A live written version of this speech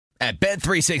At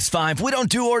Bet365, we don't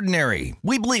do ordinary.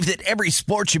 We believe that every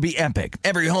sport should be epic.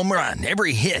 Every home run,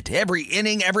 every hit, every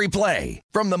inning, every play.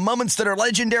 From the moments that are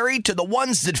legendary to the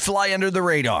ones that fly under the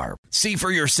radar. See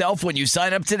for yourself when you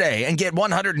sign up today and get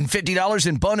 $150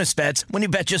 in bonus bets when you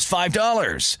bet just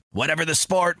 $5. Whatever the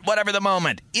sport, whatever the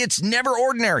moment, it's never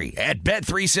ordinary at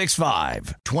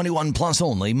Bet365. 21 plus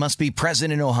only. Must be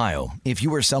present in Ohio. If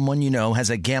you or someone you know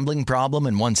has a gambling problem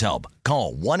and wants help,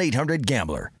 call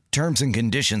 1-800-GAMBLER. Terms and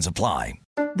conditions apply.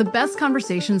 The best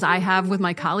conversations I have with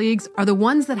my colleagues are the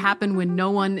ones that happen when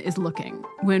no one is looking,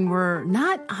 when we're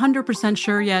not 100%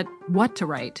 sure yet what to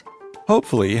write.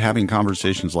 Hopefully, having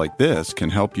conversations like this can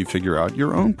help you figure out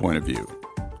your own point of view.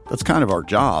 That's kind of our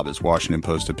job as Washington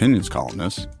Post opinions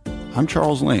columnists. I'm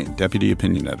Charles Lane, Deputy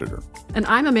Opinion Editor. And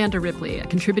I'm Amanda Ripley, a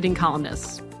contributing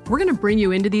columnist. We're going to bring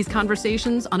you into these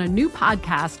conversations on a new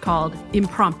podcast called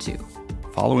Impromptu.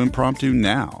 Follow Impromptu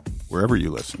now, wherever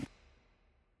you listen.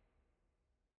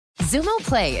 Xumo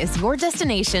Play is your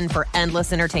destination for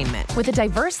endless entertainment. With a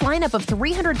diverse lineup of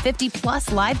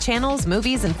 350-plus live channels,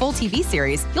 movies, and full TV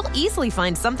series, you'll easily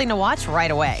find something to watch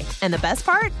right away. And the best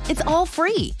part? It's all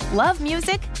free. Love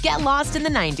music? Get lost in the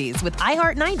 90s with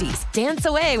iHeart 90s, dance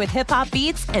away with hip-hop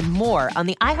beats, and more on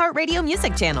the iHeartRadio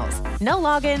music channels. No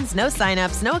logins, no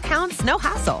signups, no accounts, no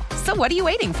hassle. So what are you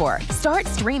waiting for? Start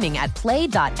streaming at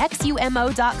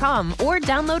play.xumo.com or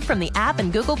download from the app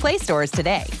and Google Play stores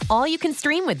today. All you can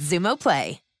stream with Xumo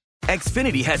Play.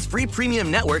 Xfinity has free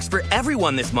premium networks for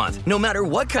everyone this month, no matter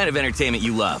what kind of entertainment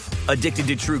you love. Addicted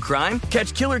to true crime?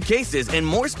 Catch killer cases and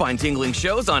more spine-tingling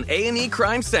shows on A&E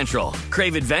Crime Central.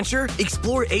 Crave adventure?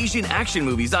 Explore Asian action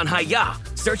movies on Hi-YAH.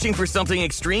 Searching for something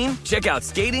extreme? Check out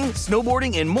skating,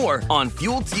 snowboarding, and more on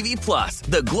Fuel TV Plus,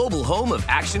 the global home of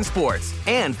action sports.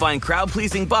 And find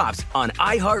crowd-pleasing bops on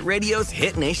iHeartRadio's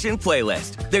Hit Nation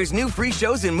playlist. There's new free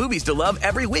shows and movies to love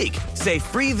every week. Say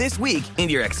free this week in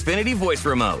your Xfinity voice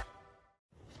remote.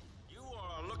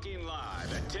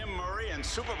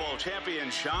 Super Bowl champion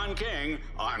Sean King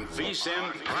on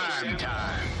VSiN Prime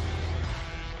Time.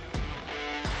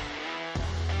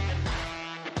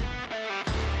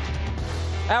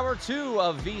 Hour 2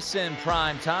 of VSiN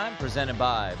Prime Time, presented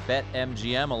by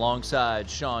BetMGM alongside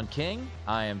Sean King.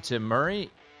 I am Tim Murray.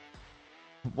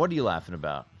 What are you laughing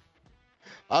about?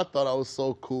 I thought I was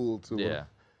so cool, too. Yeah.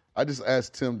 I just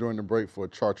asked Tim during the break for a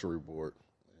charcuterie board.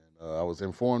 And I was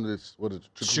informed it's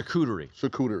charcuterie.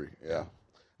 Charcuterie, yeah.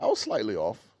 I was slightly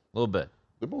off. A little bit.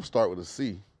 They both start with a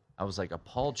C. I was like, a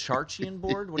Paul Charchian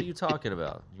board? What are you talking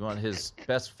about? You want his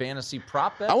best fantasy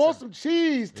prop bet? I want some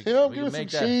cheese, Tim. Give me some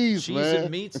cheese, man. Cheese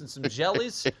and meats and some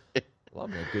jellies.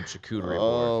 Love me a good charcuterie board.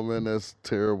 Oh, man, that's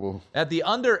terrible. At the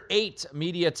under 8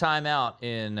 media timeout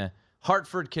in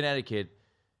Hartford, Connecticut,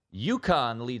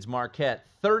 UConn leads Marquette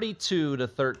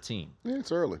 32-13. Yeah,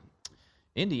 it's early.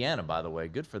 Indiana, by the way,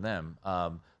 good for them.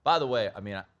 By the way, I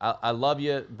mean, I love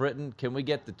you, Britain. Can we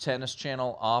get the Tennis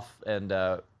Channel off and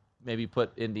maybe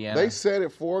put Indiana? They said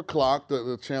at 4 o'clock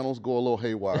the channels go a little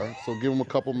haywire, so give them a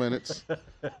couple minutes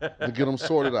to get them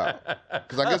sorted out.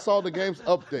 Because I guess all the games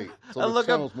update, so the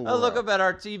channels move around. I look up at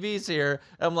our TVs here.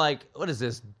 I'm like, what is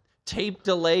this?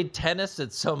 Tape-delayed tennis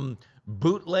at some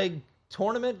bootleg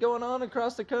tournament going on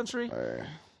across the country?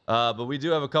 But we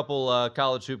do have a couple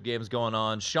college hoop games going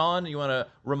on. Sean, you want to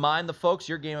remind the folks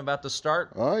your game about to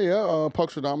start? Oh, yeah.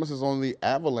 Puck-Stradamus is on the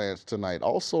Avalanche tonight.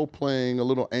 Also playing a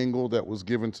little angle that was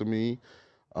given to me.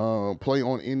 Play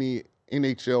on any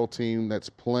NHL team that's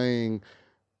playing.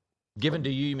 Given to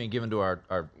you, you mean given to our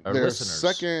their listeners?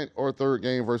 Second or third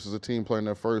game versus a team playing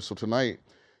their first. So tonight,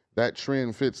 that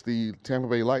trend fits the Tampa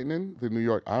Bay Lightning, the New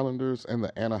York Islanders, and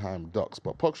the Anaheim Ducks.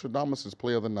 But Puck-Stradamus'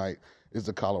 play of the night is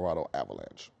the Colorado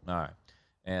Avalanche. All right.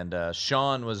 And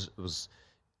Sean was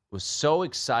so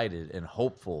excited and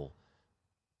hopeful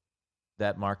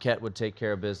that Marquette would take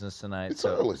care of business tonight. It's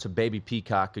early. So Baby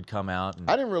Peacock could come out. And...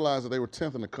 I didn't realize that they were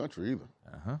 10th in the country either.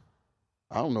 Uh-huh.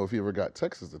 I don't know if he ever got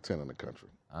Texas to 10 in the country.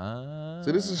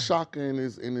 So this is shocking.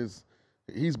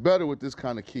 He's better with this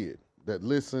kind of kid that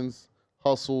listens,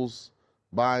 hustles,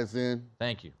 buys in.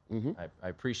 Thank you. Mm-hmm. I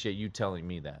appreciate you telling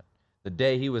me that. The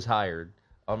day he was hired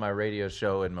on my radio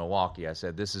show in Milwaukee, I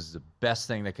said, this is the best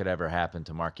thing that could ever happen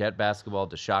to Marquette basketball,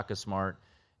 to Shaka Smart,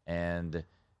 and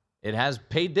it has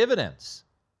paid dividends.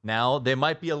 Now, they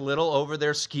might be a little over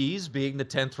their skis being the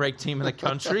 10th-ranked team in the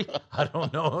country. I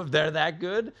don't know if they're that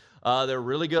good. They're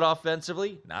really good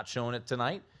offensively, not showing it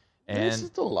tonight. And there's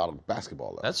still a lot of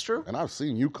basketball left. That's true. And I've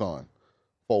seen UConn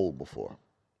fold before.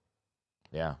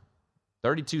 Yeah.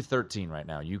 32-13 right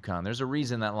now, UConn. There's a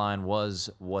reason that line was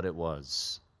what it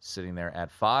was, sitting there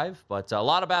at 5. But a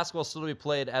lot of basketball still to be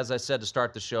played. As I said to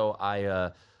start the show,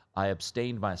 I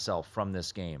abstained myself from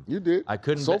this game. You did. I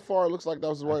couldn't. So far, it looks like that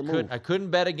was the right move. I couldn't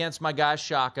bet against my guy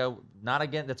Shaka. Not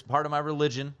again. That's part of my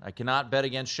religion. I cannot bet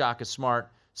against Shaka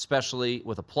Smart, especially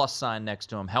with a plus sign next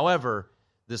to him. However,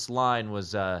 this line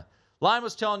was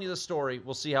telling you the story.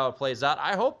 We'll see how it plays out.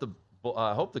 I hope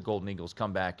the Golden Eagles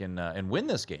come back and win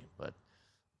this game, but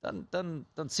doesn't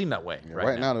seem that way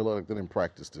right now. They look like they didn't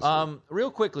practice this week. Real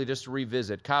quickly, just to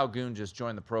revisit, Kyle Goon just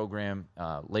joined the program,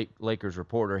 Lakers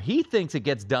reporter. He thinks it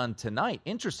gets done tonight.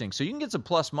 Interesting. So you can get some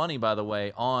plus money, by the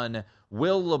way, on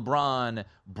will LeBron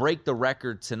break the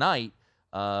record tonight.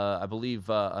 I believe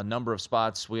a number of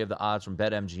spots. We have the odds from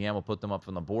BetMGM. We'll put them up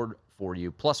on the board for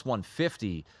you. Plus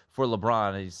 150 for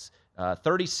LeBron. He's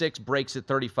 36, breaks it,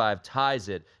 35, ties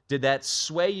it. Did that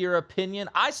sway your opinion?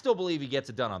 I still believe he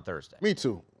gets it done on Thursday. Me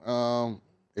too.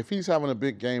 If he's having a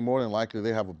big game, more than likely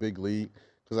they have a big lead,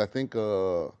 because I think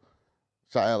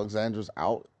Shai Alexander's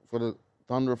out for the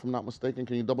Thunder, if I'm not mistaken.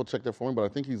 Can you double check that for me? But I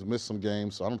think he's missed some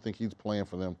games, so I don't think he's playing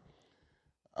for them.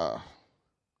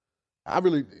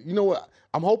 You know what?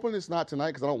 I'm hoping it's not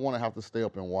tonight, because I don't want to have to stay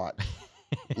up and watch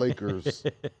Lakers,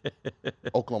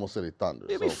 Oklahoma City Thunder.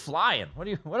 You'll be flying.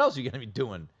 What else are you going to be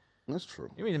doing? That's true.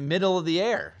 You're in the middle of the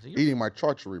air. Eating my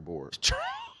charcuterie board.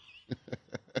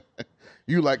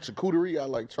 You like charcuterie, I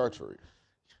like charcuterie.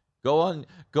 Go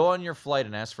on your flight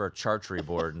and ask for a charcuterie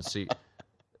board and see.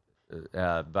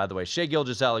 By the way, Shai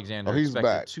Gilgeous-Alexander expected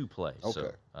back. To play. Okay.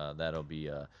 So that'll be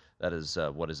that is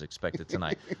what is expected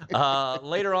tonight.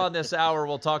 Later on this hour,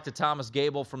 we'll talk to Thomas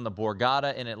Gable from the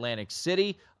Borgata in Atlantic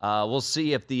City. We'll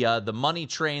see if the money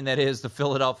train that is the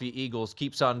Philadelphia Eagles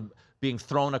keeps on being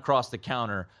thrown across the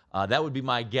counter. That would be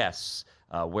my guess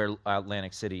where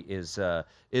Atlantic City is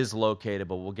located.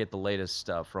 But we'll get the latest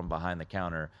from behind the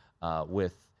counter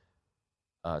with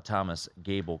Thomas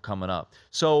Gable coming up.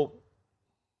 So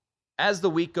as the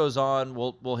week goes on,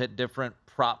 we'll hit different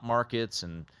prop markets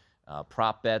and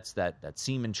prop bets that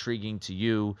seem intriguing to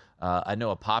you. I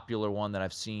know a popular one that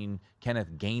I've seen,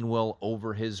 Kenneth Gainwell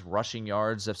over his rushing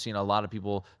yards. I've seen a lot of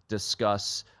people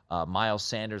discuss Miles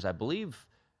Sanders. I believe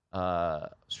I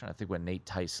was trying to think what Nate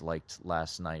Tice liked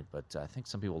last night, but I think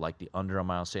some people like the under on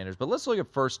Miles Sanders. But let's look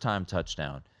at first-time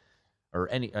touchdown. Or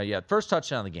first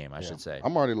touchdown of the game, I should say.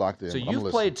 I'm already locked in. So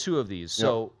you've played two of these.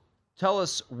 So tell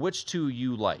us which two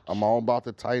you like. I'm all about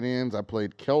the tight ends. I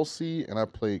played Kelsey and I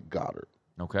played Goddard.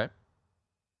 Okay.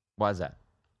 Why is that?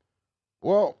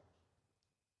 Well,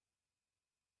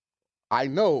 I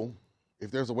know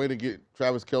if there's a way to get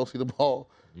Travis Kelce the ball,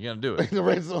 you're going to do it. In the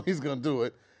red zone, he's going to do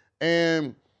it.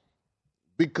 And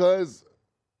because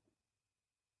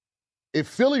if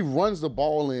Philly runs the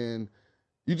ball in,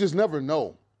 you just never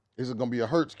know. Is it going to be a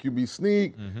Hurts QB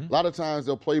sneak? Mm-hmm. A lot of times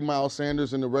they'll play Miles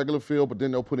Sanders in the regular field, but then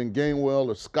they'll put in Gainwell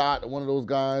or Scott or one of those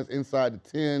guys inside the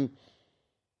 10.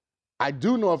 I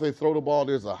do know if they throw the ball,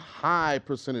 there's a high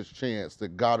percentage chance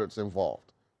that Goddard's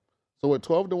involved. So at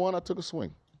 12-1, I took a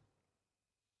swing.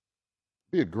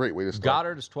 Be a great way to start.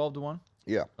 Goddard is 12-1?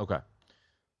 Yeah. Okay.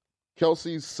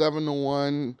 Kelsey's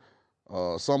 7-1.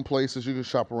 Some places you can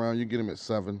shop around, you get him at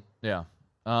 7. Yeah.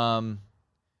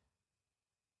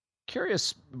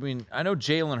 Curious. I mean, I know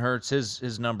Jalen Hurts.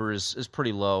 His number is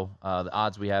pretty low. The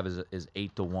odds we have is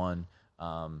 8-1.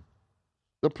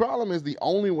 The problem is the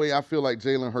only way I feel like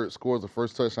Jalen Hurts scores the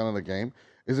first touchdown of the game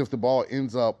is if the ball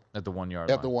ends up at the 1 yard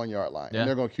line. At the 1 yard line, yeah. And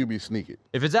they're going to QB sneak it.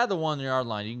 If it's at the 1 yard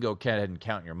line, you can go ahead and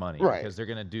count your money, right? Because they're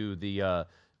going to do the.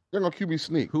 They're going to QB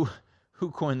sneak. Who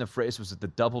coined the phrase? Was it the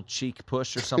double cheek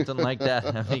push or something like that?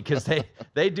 I mean, because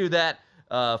they do that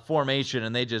formation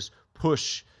and they just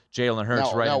push Jalen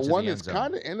Hurts right into the end zone. Now, one that's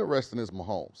kind of interesting is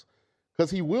Mahomes, because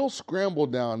he will scramble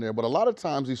down there, but a lot of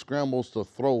times he scrambles to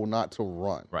throw, not to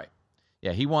run. Right.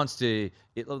 Yeah, he wants to,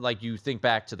 like you think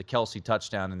back to the Kelce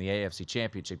touchdown in the AFC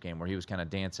Championship game where he was kind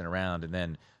of dancing around and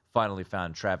then finally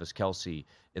found Travis Kelce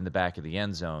in the back of the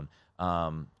end zone.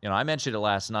 I mentioned it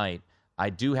last night. I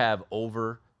do have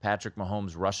over Patrick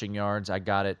Mahomes rushing yards. I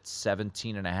got it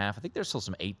 17.5. I think there's still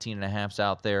some 18.5s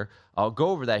out there. I'll go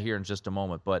over that here in just a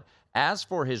moment. But as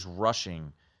for his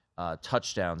rushing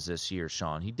touchdowns this year,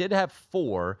 Sean, he did have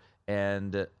 4,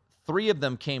 and 3 of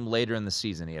them came later in the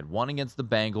season. He had 1 against the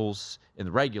Bengals in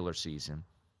the regular season.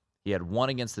 He had 1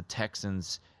 against the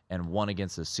Texans and 1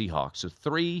 against the Seahawks. So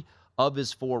 3 of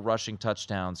his 4 rushing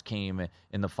touchdowns came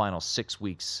in the final 6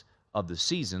 weeks of the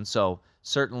season. So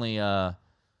certainly,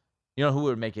 who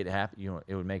would make it happy?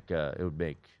 It would make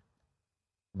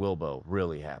Wilbo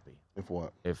really happy. If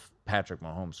what? If Patrick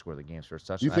Mahomes scored the game's first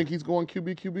touchdown. You think he's going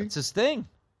QB? It's his thing.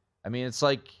 I mean, it's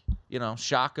like,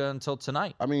 Shaka until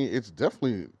tonight. I mean, it's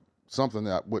definitely something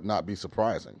that would not be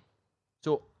surprising.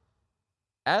 So,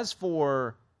 as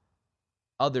for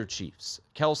other Chiefs.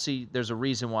 Kelce, there's a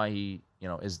reason why he,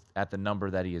 is at the number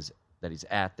that he's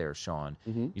at there, Sean.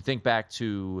 Mm-hmm. You think back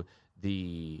to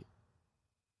the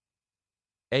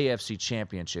AFC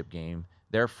Championship game.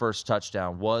 Their first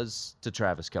touchdown was to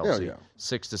Travis Kelce,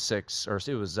 6-6,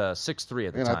 or it was 6-3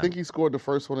 at the time. And I think he scored the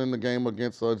first one in the game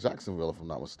against Jacksonville, if I'm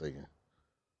not mistaken.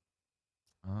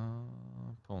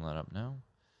 Pulling that up now.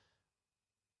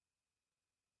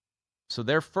 So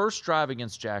their first drive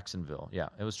against Jacksonville,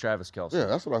 it was Travis Kelce. Yeah,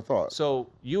 that's what I thought. So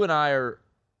you and I are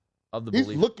of the belief.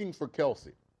 He's looking for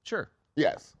Kelce. Sure.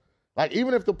 Yes. Like,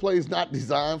 even if the play's not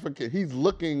designed for Kelce, he's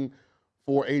looking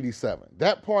for 87.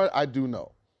 That part I do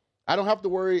know. I don't have to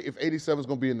worry if 87 is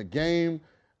going to be in the game.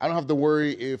 I don't have to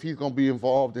worry if he's going to be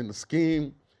involved in the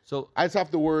scheme. So I just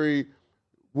have to worry,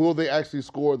 will they actually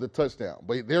score the touchdown?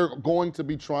 But they're going to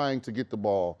be trying to get the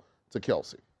ball to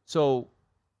Kelce. So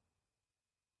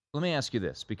let me ask you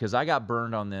this, because I got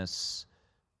burned on this.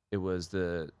 It was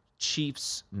the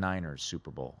Chiefs-Niners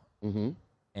Super Bowl. Mm-hmm.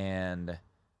 And,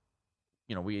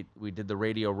 we did the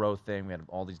Radio Row thing. We had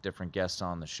all these different guests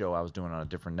on the show I was doing on a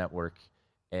different network.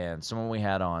 And someone we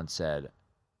had on said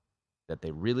that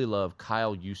they really love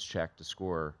Kyle Juszczyk to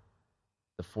score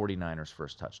the 49ers'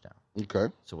 first touchdown. Okay.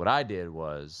 So what I did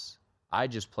was I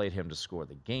just played him to score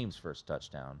the game's first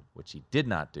touchdown, which he did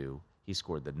not do. He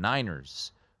scored the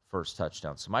Niners' first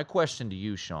touchdown. So my question to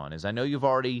you, Sean, is I know you've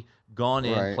already gone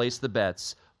in, placed the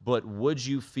bets, but would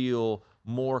you feel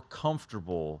more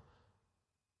comfortable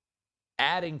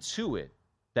adding to it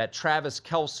that Travis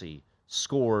Kelce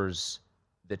scores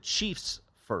the Chiefs'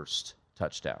 first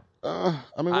touchdown? I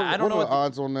don't know the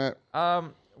odds on that.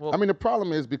 Well, the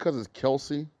problem is because it's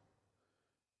Kelce.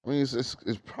 It's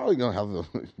probably gonna have the.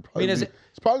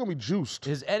 It's probably gonna be juiced.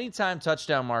 His anytime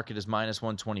touchdown market is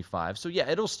 -125. So yeah,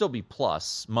 it'll still be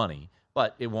plus money,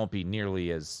 but it won't be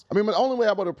nearly as. The only way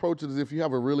I would approach it is if you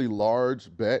have a really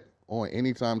large bet on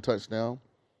anytime touchdown,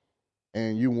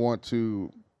 and you want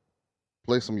to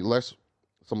play some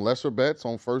lesser bets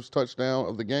on first touchdown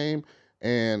of the game.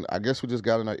 And I guess we just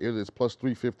got in our ear that it's plus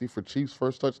 350 for Chiefs'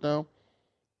 first touchdown.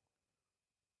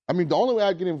 The only way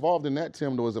I'd get involved in that,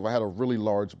 Tim, though, is if I had a really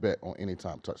large bet on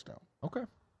anytime touchdown. Okay.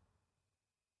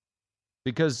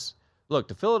 Because, look,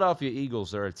 the Philadelphia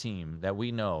Eagles are a team that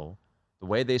we know, the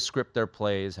way they script their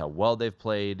plays, how well they've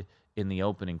played in the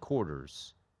opening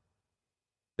quarters,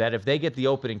 that if they get the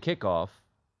opening kickoff,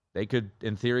 they could,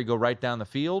 in theory, go right down the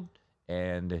field.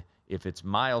 And if it's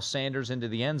Miles Sanders into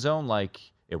the end zone like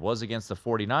it was against the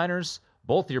 49ers,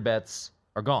 both your bets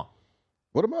are gone.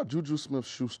 What about Juju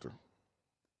Smith-Schuster?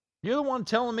 You're the one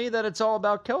telling me that it's all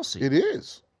about Kelce. It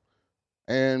is.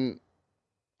 And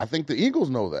I think the Eagles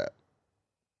know that.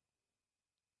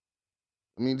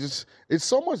 It's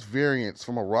so much variance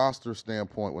from a roster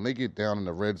standpoint when they get down in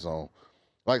the red zone.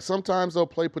 Like, sometimes they'll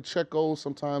play Pacheco,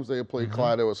 sometimes they'll play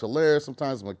Clyde Edwards-Helaire,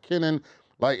 sometimes McKinnon.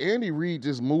 Like, Andy Reid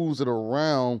just moves it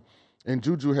around, and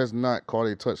Juju has not caught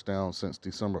a touchdown since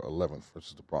December 11th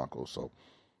versus the Broncos. So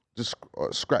just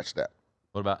scratch that.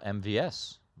 What about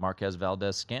MVS, Marquez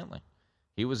Valdez-Scantling?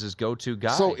 He was his go-to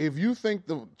guy. So if you think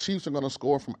the Chiefs are going to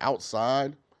score from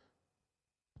outside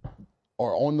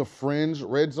or on the fringe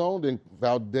red zone, then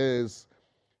Valdez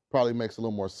probably makes a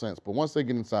little more sense. But once they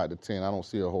get inside the 10, I don't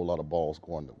see a whole lot of balls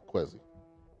going to Kwesi.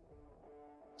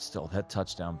 Still, that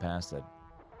touchdown pass that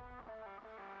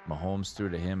Mahomes threw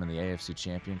to him in the AFC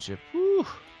Championship,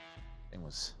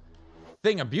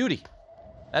 thing of beauty.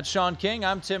 That's Sean King.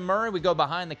 I'm Tim Murray. We go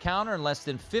behind the counter in less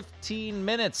than 15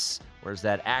 minutes. Where's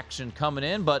that action coming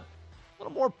in? But a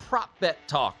little more prop bet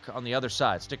talk on the other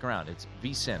side. Stick around. It's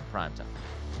VSiN Primetime.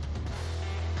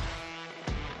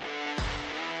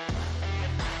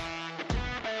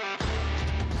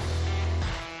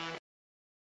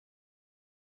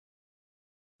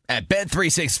 At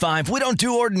Bet365, we don't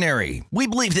do ordinary. We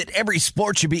believe that every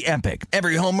sport should be epic.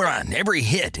 Every home run, every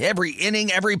hit, every inning,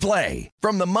 every play.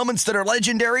 From the moments that are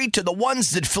legendary to the ones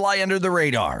that fly under the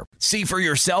radar. See for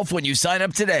yourself when you sign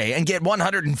up today and get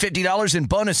 $150 in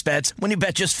bonus bets when you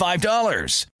bet just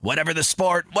 $5. Whatever the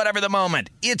sport, whatever the moment,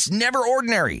 it's never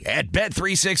ordinary at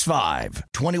Bet365.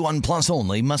 21 plus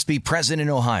only. Must be present in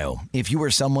Ohio. If you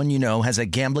or someone you know has a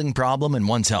gambling problem and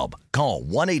wants help, call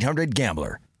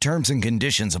 1-800-GAMBLER. Terms and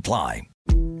conditions apply.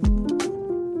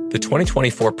 The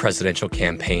 2024 presidential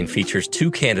campaign features two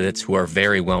candidates who are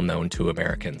very well known to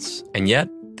Americans. And yet,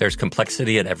 there's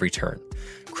complexity at every turn.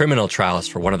 Criminal trials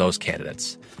for one of those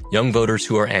candidates. Young voters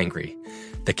who are angry.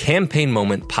 The Campaign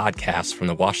Moment podcast from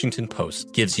the Washington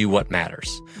Post gives you what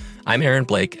matters. I'm Aaron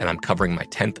Blake, and I'm covering my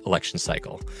 10th election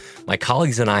cycle. My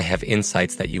colleagues and I have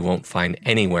insights that you won't find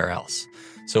anywhere else.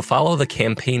 So follow The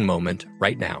Campaign Moment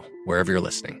right now, wherever you're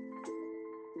listening.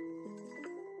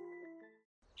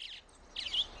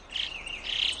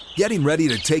 Getting ready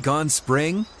to take on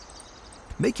spring?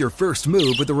 Make your first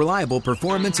move with the reliable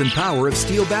performance and power of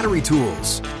Steel battery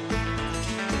tools.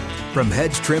 From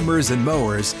hedge trimmers and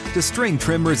mowers to string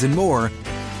trimmers and more,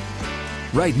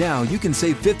 right now you can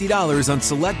save $50 on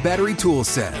select battery tool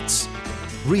sets.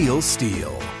 Real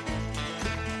Steel.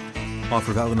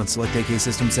 Offer valid on select AK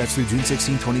system sets through June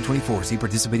 16, 2024. See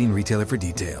participating retailer for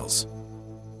details.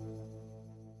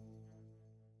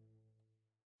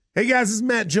 Hey guys, this is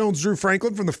Matt Jones, Drew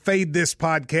Franklin from the Fade This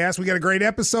podcast. We got a great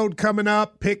episode coming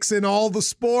up, picks in all the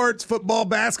sports, football,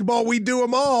 basketball, we do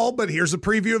them all, but here's a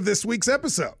preview of this week's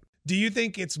episode. Do you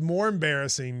think it's more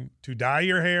embarrassing to dye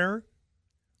your hair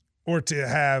or to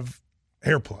have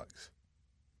hair plugs?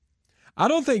 I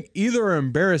don't think either are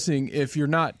embarrassing if you're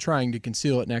not trying to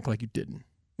conceal it and act like you didn't.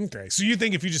 Okay, so you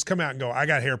think if you just come out and go, I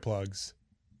got hair plugs.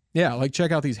 Yeah, like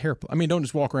check out these hair plugs. I mean, don't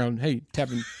just walk around, hey,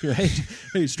 tapping,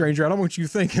 hey, stranger, I don't want you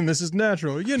thinking this is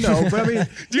natural, But I mean,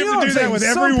 do you have to do that with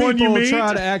everyone you meet?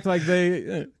 Try to act like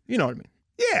they, you know what I mean?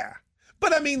 Yeah,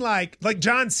 but I mean, like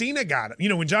John Cena got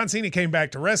it. When John Cena came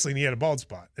back to wrestling, he had a bald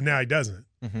spot, and now he doesn't.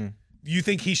 Mm-hmm. Do you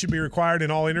think he should be required in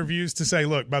all interviews to say,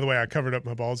 "Look, by the way, I covered up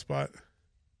my bald spot"?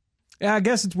 Yeah, I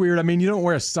guess it's weird. I mean, you don't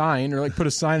wear a sign or put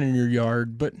a sign in your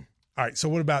yard, but all right. So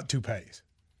what about toupees?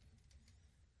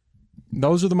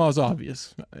 Those are the most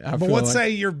obvious. But let's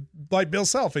say you're like Bill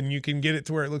Self and you can get it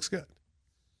to where it looks good.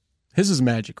 His is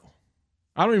magical.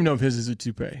 I don't even know if his is a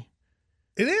toupee.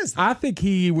 It is. I think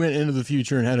he went into the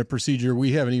future and had a procedure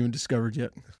we haven't even discovered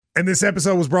yet. And this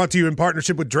episode was brought to you in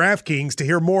partnership with DraftKings. To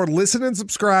hear more, listen and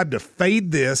subscribe to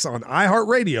Fade This on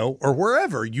iHeartRadio or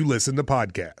wherever you listen to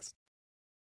podcasts.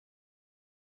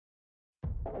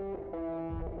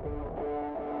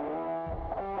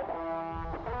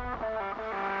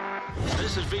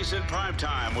 This is VSiN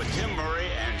Primetime with Tim Murray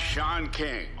and Sean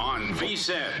King on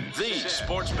VSiN, the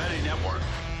Sports Betting Network.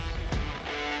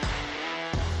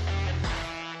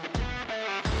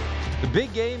 The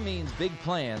big game means big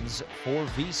plans for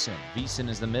VSiN. VSiN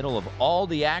is the middle of all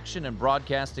the action and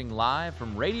broadcasting live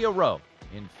from Radio Row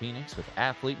in Phoenix with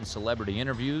athlete and celebrity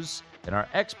interviews and our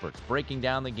experts breaking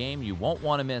down the game. You won't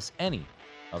want to miss any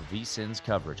of VSiN's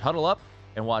coverage. Huddle up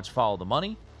and watch Follow the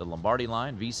Money, The Lombardi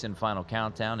Line, VSiN Final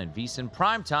Countdown, and VSiN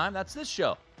Primetime. That's this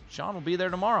show. Sean will be there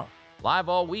tomorrow, live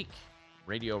all week.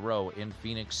 Radio Row in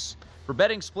Phoenix for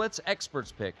betting splits,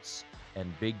 experts picks,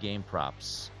 and big game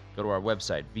props. Go to our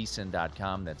website,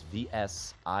 vsin.com. That's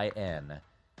VSIN.com.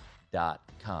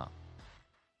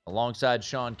 Alongside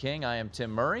Sean King, I am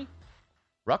Tim Murray.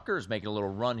 Rutgers making a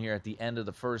little run here at the end of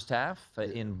the first half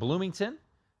in Bloomington,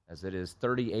 as it is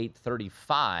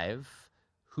 38-35.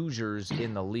 Hoosiers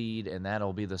in the lead, and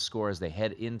that'll be the score as they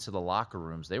head into the locker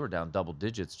rooms. They were down double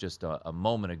digits just a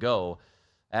moment ago.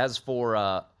 As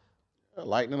for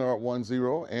Lightning are at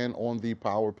 1-0 and on the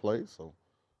power play, so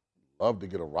love to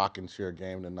get a rocking chair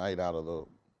game tonight out of the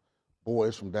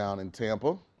boys from down in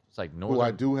Tampa. It's like Northern. Who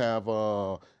I do have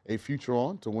a future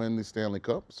on to win the Stanley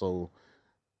Cup. So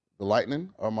the Lightning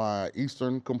are my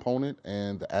eastern component,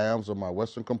 and the Avs are my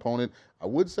western component. I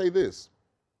would say this.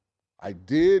 I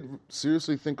did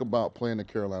seriously think about playing the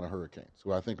Carolina Hurricanes,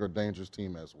 who I think are a dangerous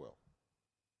team as well.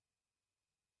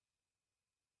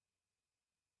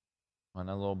 Why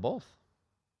not a little both?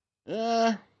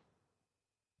 Yeah.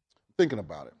 Thinking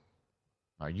about it.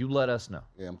 All right, you let us know.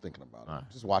 Yeah, I'm thinking about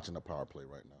it. Just watching the power play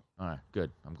right now. All right,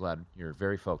 good. I'm glad you're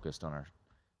very focused on our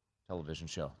television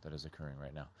show that is occurring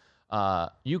right now.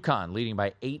 UConn leading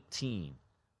by 18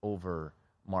 over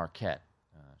Marquette.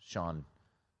 Sean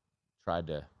tried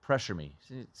to pressure me.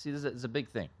 See, this is a big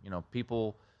thing.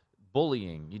 People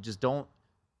bullying. You just don't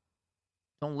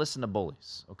listen to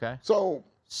bullies, okay? So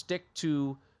stick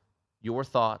to your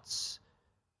thoughts.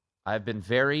 I've been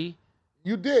very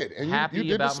You did, and you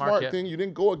did the smart Marquette. thing. You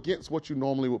didn't go against what you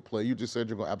normally would play. You just said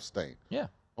you're going to abstain. Yeah.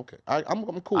 Okay,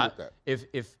 I'm cool with that.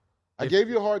 If I gave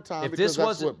you a hard time because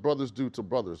that's what brothers do to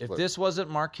brothers. If this wasn't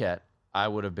Marquette, I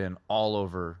would have been all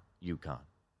over UConn.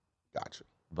 Gotcha.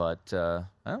 But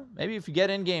maybe if you get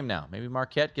in game now, maybe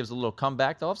Marquette gives a little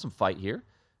comeback. They'll have some fight here.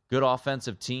 Good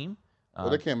offensive team. Well,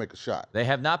 they can't make a shot. They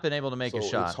have not been able to make a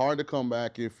shot. It's hard to come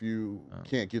back if you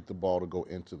can't get the ball to go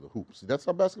into the hoop. See, that's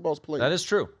how basketball's played. That is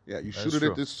true. Yeah, you shoot it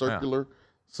at this circular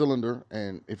cylinder,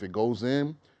 and if it goes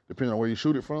in, depending on where you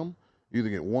shoot it from, you either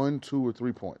get 1, 2, or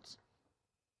 3 points.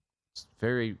 It's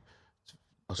very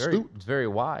astute. It's very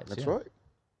wise. That's right.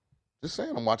 Just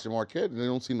saying, I'm watching Marquette, and they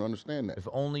don't seem to understand that. If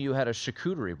only you had a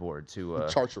charcuterie board to...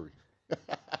 Charcuterie.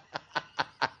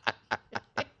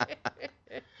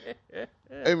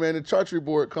 Hey, man, the charcuterie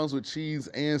board comes with cheese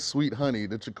and sweet honey.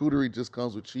 The charcuterie just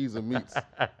comes with cheese and meats.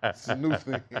 It's a new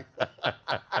thing.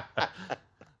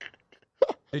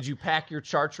 Did you pack your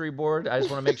charcuterie board? I just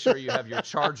want to make sure you have your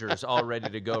chargers all ready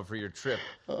to go for your trip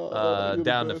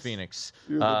down to Phoenix.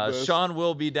 Sean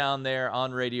will be down there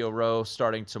on Radio Row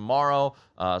starting tomorrow.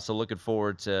 So looking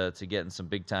forward to getting some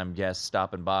big-time guests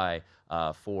stopping by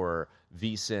for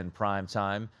VSiN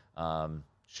Primetime.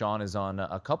 Sean is on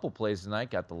a couple plays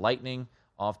tonight. Got the Lightning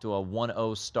off to a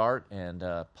 1-0 start, and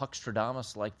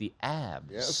Puckstradamus like the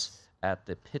Abs at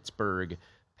the Pittsburgh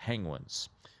Penguins.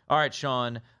 All right,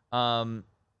 Sean.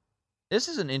 This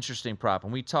is an interesting prop.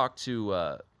 And we talked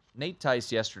to Nate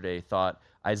Tice yesterday, thought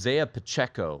Isaiah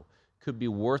Pacheco could be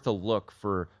worth a look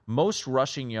for most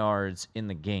rushing yards in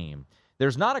the game.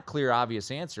 There's not a clear,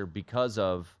 obvious answer because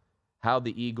of how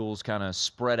the Eagles kind of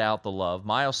spread out the love.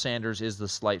 Miles Sanders is the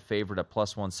slight favorite at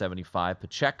plus 175.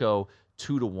 Pacheco,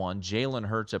 2-1. Jalen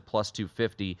Hurts at plus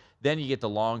 250. Then you get the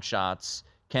long shots,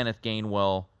 Kenneth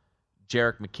Gainwell,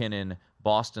 Jerick McKinnon,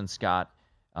 Boston Scott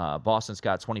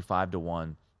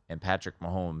 25-1. And Patrick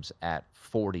Mahomes at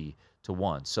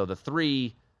 40-1. So the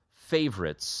three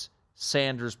favorites,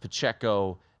 Sanders,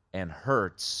 Pacheco, and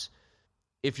Hurts.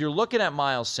 If you're looking at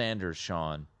Miles Sanders,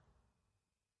 Sean,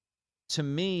 to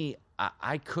me,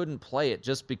 I couldn't play it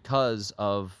just because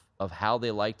of how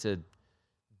they like to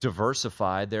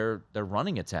diversify their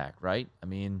running attack, right? I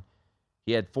mean,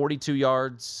 he had 42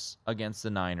 yards against the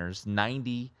Niners,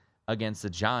 90 against the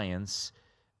Giants.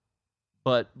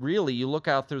 But really, you look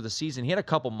out through the season, he had a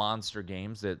couple monster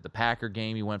games. The Packer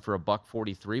game, he went for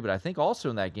 $143. But I think also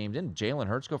in that game, didn't Jalen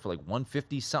Hurts go for like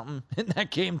 150-something in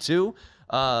that game too?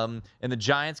 And the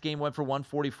Giants game went for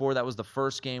 144. That was the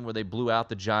first game where they blew out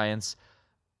the Giants.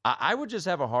 I would just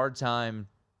have a hard time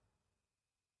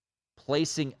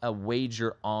placing a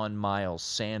wager on Miles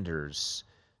Sanders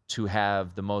to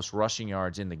have the most rushing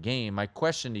yards in the game. My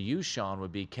question to you, Sean,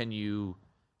 would be, can you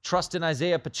trust in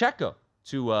Isaiah Pacheco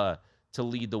to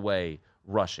lead the way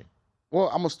rushing? Well,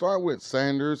 I'm going to start with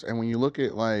Sanders, and when you look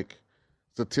at, like,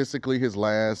 statistically his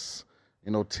last,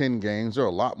 10 games, there are a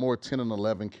lot more 10 and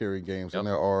 11 carry games than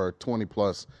there are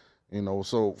 20-plus,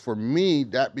 So for me,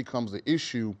 that becomes the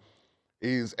issue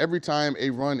is every time a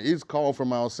run is called for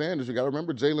Miles Sanders, you got to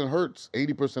remember Jalen Hurts,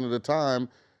 80% of the time,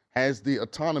 has the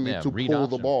autonomy to pull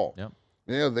the ball. Yep.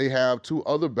 Yeah, they have two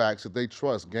other backs that they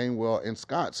trust, Gainwell and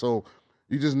Scott. So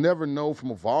you just never know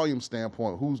from a volume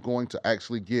standpoint who's going to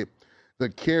actually get the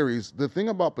carries. The thing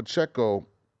about Pacheco,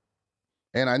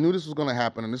 and I knew this was going to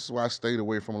happen, and this is why I stayed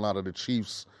away from a lot of the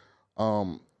Chiefs'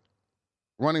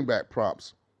 running back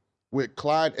props, with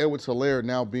Clyde Edwards-Helaire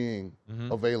now being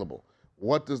available.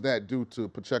 What does that do to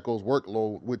Pacheco's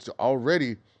workload, which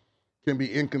already can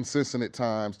be inconsistent at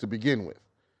times to begin with?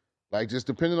 Like, just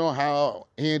depending on how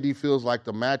Andy feels like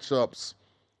the matchups,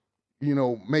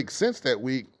 make sense that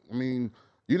week. I mean,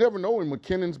 you never know when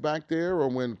McKinnon's back there or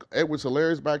when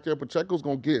Edwards-Helaire's back there. Pacheco's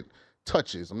going to get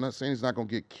touches. I'm not saying he's not going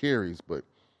to get carries, but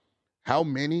how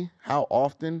many, how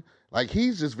often? Like,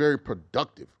 he's just very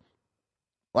productive.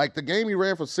 Like, the game he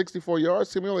ran for 64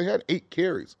 yards, Tim, he only had 8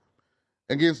 carries.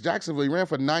 Against Jacksonville, he ran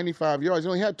for 95 yards. He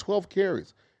only had 12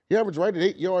 carries. He averaged right at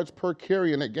 8 yards per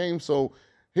carry in that game. So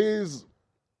his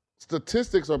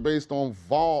statistics are based on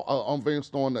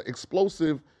the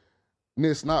explosiveness,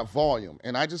 not volume.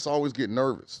 And I just always get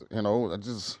nervous. If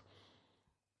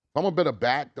I'm a better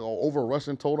back or over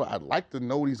rushing total, I'd like to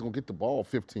know he's going to get the ball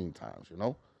 15 times,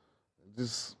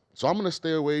 So I'm going to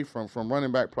stay away from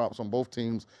running back props on both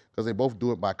teams because they both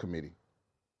do it by committee.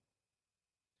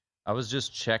 I was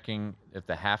just checking if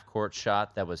the half-court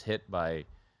shot that was hit by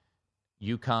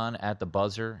UConn at the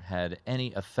buzzer had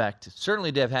any effect.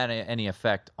 Certainly did have had any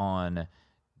effect on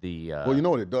the Well, you know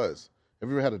what it does? Have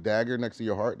you ever had a dagger next to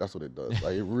your heart? That's what it does.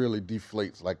 Like, it really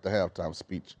deflates like the halftime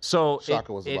speech So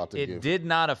Shaka was about to give. It did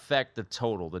not affect the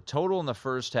total. The total in the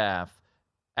first half,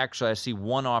 actually, I see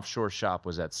one offshore shot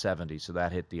was at 70, so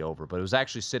that hit the over. But it was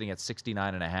actually sitting at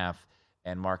 69.5,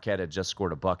 and Marquette had just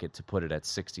scored a bucket to put it at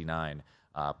 69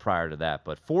 prior to that.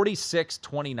 But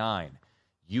 46-29,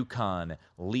 UConn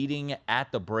leading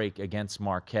at the break against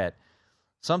Marquette.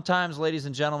 Sometimes, ladies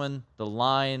and gentlemen, the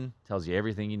line tells you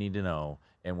everything you need to know.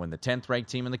 And when the 10th-ranked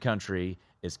team in the country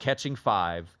is catching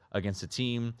 5 against a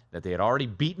team that they had already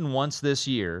beaten once this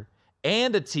year,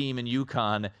 and a team in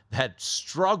UConn that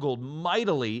struggled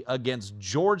mightily against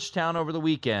Georgetown over the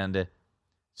weekend,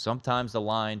 sometimes the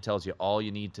line tells you all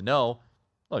you need to know.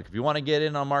 Look, if you want to get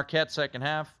in on Marquette second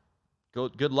half,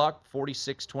 good luck.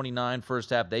 46-29 first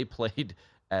half. They played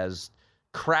as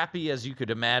crappy as you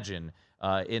could imagine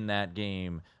in that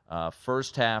game.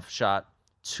 First half shot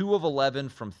 2 of 11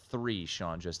 from 3,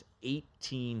 Sean, just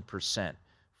 18%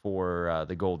 for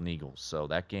the Golden Eagles. So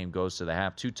that game goes to the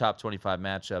half. 2 top 25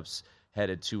 matchups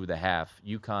headed to the half.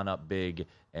 UConn up big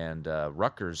And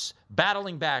Rutgers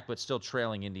battling back, but still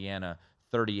trailing Indiana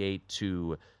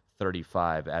 38-35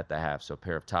 at the half. So a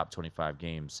pair of top 25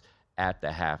 games at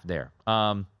the half there.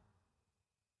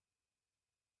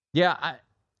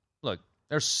 Look,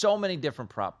 there's so many different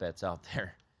prop bets out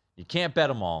there. You can't bet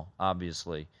them all,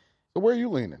 obviously. So where are you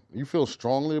leaning? You feel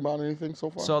strongly about anything so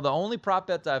far? So the only prop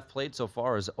bet that I've played so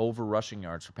far is over rushing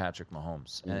yards for Patrick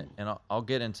Mahomes. And I'll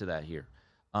get into that here.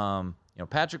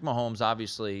 Patrick Mahomes,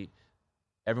 obviously,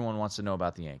 everyone wants to know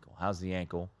about the ankle. How's the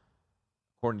ankle?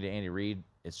 According to Andy Reid,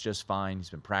 it's just fine. He's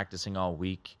been practicing all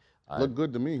week. Looked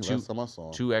good to me last time I saw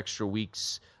him. 2 extra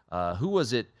weeks. Who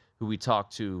was it who we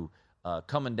talked to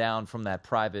coming down from that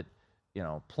private,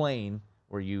 plane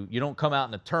where you don't come out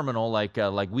in the terminal like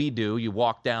we do. You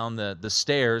walk down the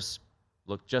stairs,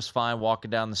 look just fine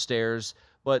walking down the stairs.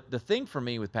 But the thing for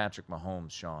me with Patrick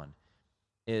Mahomes, Sean,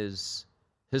 is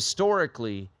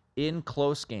historically in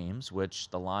close games, which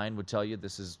the line would tell you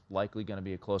this is likely going to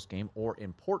be a close game, or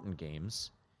important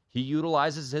games, he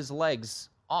utilizes his legs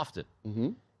often.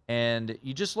 Mm-hmm. And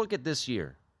you just look at this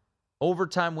year.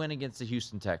 Overtime win against the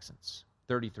Houston Texans,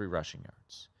 33 rushing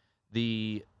yards.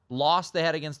 The loss they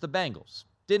had against the Bengals,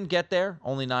 didn't get there,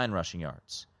 only 9 rushing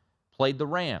yards. Played the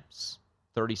Rams,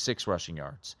 36 rushing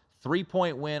yards.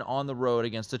 3-point win on the road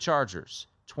against the Chargers,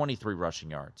 23 rushing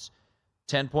yards.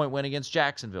 10-point win against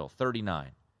Jacksonville,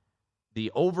 39. The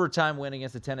overtime win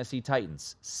against the Tennessee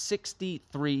Titans,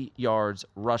 63 yards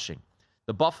rushing.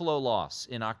 The Buffalo loss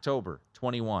in October,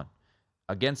 21.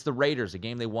 Against the Raiders, a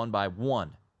game they won by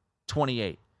 1,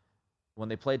 28. When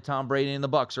they played Tom Brady and the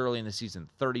Bucs early in the season,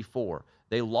 34.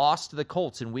 They lost to the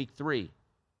Colts in week 3.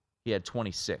 He had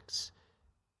 26.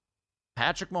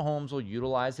 Patrick Mahomes will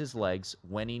utilize his legs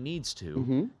when he needs to.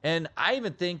 Mm-hmm. And I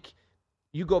even think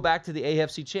you go back to the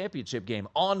AFC Championship game.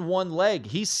 On one leg,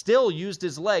 he still used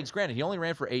his legs. Granted, he only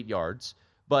ran for 8 yards,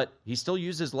 but he still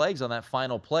used his legs on that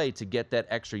final play to get that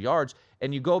extra yards.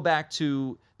 And you go back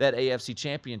to that AFC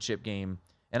Championship game,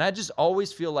 and I just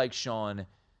always feel like, Sean,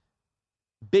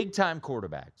 big-time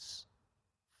quarterbacks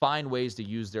find ways to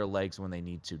use their legs when they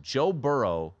need to. Joe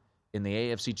Burrow in the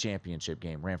AFC Championship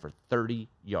game ran for 30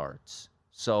 yards.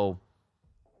 So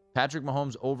Patrick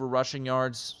Mahomes over rushing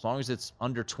yards, as long as it's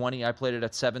under 20. I played it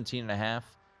at 17.5.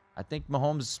 I think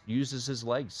Mahomes uses his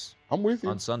legs. I'm with you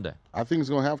on Sunday. I think he's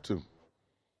going to have to.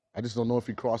 I just don't know if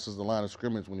he crosses the line of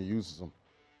scrimmage when he uses them.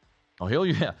 Oh,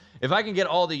 yeah. If I can get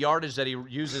all the yardage that he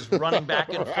uses running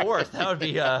back and forth, that'd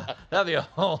be a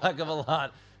whole heck of a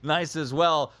lot nice as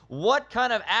well. What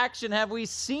kind of action have we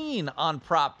seen on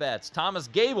prop bets? Thomas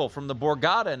Gable from the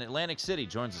Borgata in Atlantic City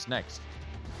joins us next.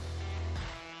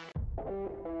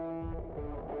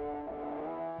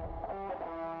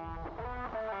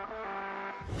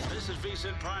 This is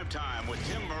VSiN Primetime with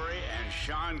Tim Murray and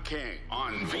Sean King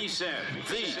on VSiN,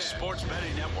 the Sports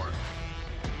Betting Network.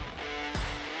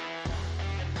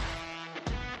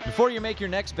 Before you make your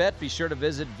next bet, be sure to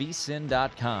visit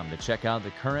vsin.com to check out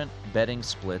the current betting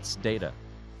splits data.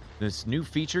 This new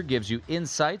feature gives you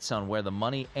insights on where the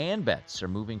money and bets are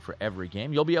moving for every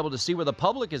game. You'll be able to see where the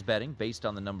public is betting based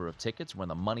on the number of tickets when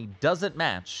the money doesn't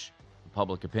match the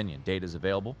public opinion. Data is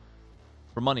available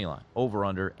for moneyline, over,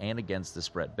 under, and against the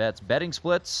spread bets. Betting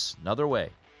splits, another way.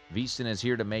 VSiN is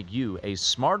here to make you a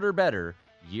smarter, better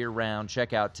year-round.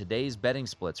 Check out today's betting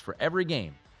splits for every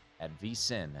game at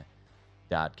vsin.com.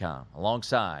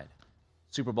 Alongside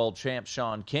Super Bowl champ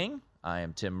Sean King, I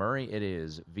am Tim Murray. It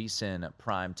is VSiN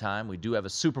Prime Time. We do have a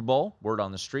Super Bowl, word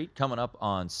on the street, coming up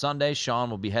on Sunday. Sean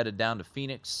will be headed down to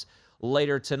Phoenix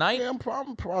later tonight. Yeah, I'm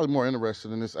probably more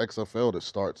interested in this XFL that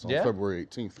starts on February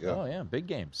 18th. Yeah. Oh, yeah, big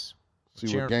games.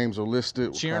 See what games are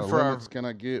listed, what kind of limits can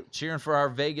I get. Cheering for our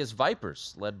Vegas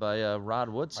Vipers, led by Rod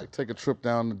Woodson. Take a trip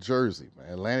down to Jersey,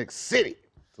 man. Atlantic City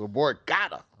to the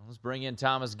Borgata. Let's bring in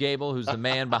Thomas Gable, who's the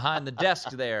man behind the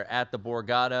desk there at the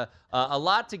Borgata. A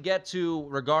lot to get to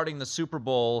regarding the Super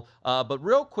Bowl, but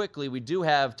real quickly, we do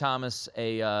have, Thomas,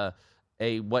 a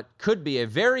what could be a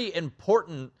very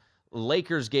important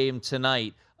Lakers game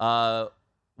tonight.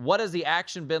 What has the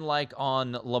action been like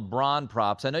on LeBron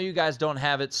props? I know you guys don't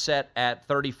have it set at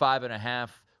 35.5,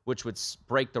 which would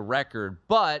break the record,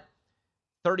 but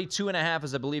 32.5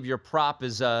 is, I believe, your prop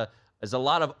is a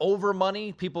lot of over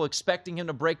money. People expecting him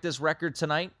to break this record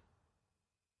tonight.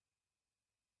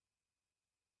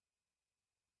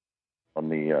 On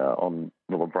the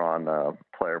LeBron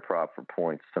player prop for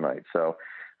points tonight, so.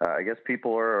 I guess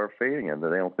people are fading it.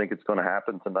 They don't think it's going to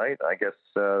happen tonight. I guess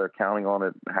they're counting on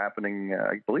it happening.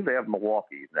 I believe they have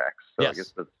Milwaukee next. So yes. I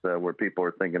guess that's where people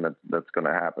are thinking that's going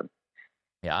to happen.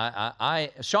 Yeah,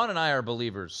 Sean and I are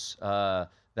believers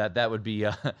that would be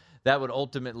that would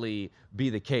ultimately be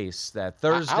the case. That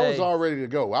Thursday, I was all ready to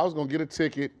go. I was gonna get a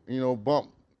ticket,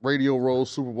 bump Radio Row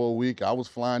Super Bowl week. I was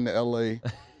flying to L.A.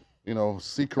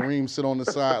 See Kareem sit on the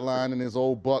sideline in his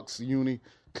old Bucks uni.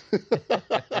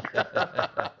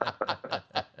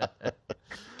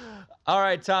 All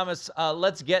right, Thomas,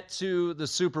 let's get to the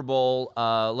Super Bowl.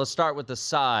 Let's start with the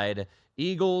side.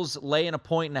 Eagles laying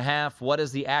 1.5. What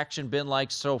has the action been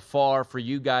like so far for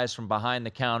you guys from behind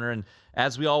the counter? And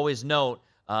as we always note,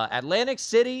 Atlantic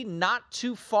City, not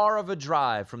too far of a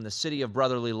drive from the city of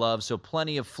brotherly love, so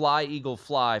plenty of Fly Eagle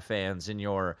Fly fans in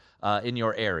your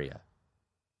area.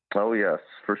 Oh, yes,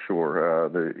 for sure.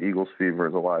 The Eagles fever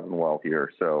is alive and well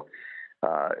here. So,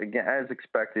 again, as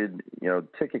expected,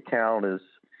 ticket count is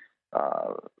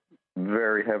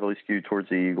very heavily skewed towards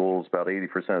the Eagles. About 80%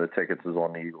 of the tickets is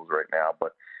on the Eagles right now.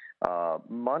 But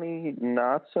money,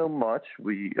 not so much.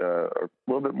 We are a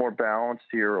little bit more balanced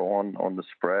here on the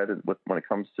spread when it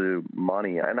comes to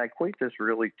money. And I equate this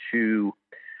really to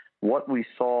what we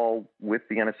saw with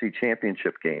the NFC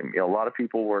Championship game. A lot of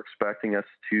people were expecting us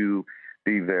to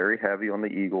be very heavy on the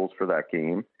Eagles for that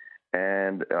game.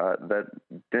 And that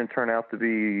didn't turn out to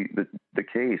be the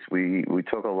case. We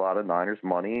took a lot of Niners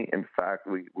money. In fact,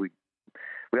 we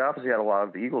obviously had a lot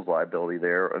of the Eagles liability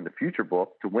there in the future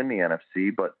book to win the NFC,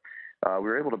 but we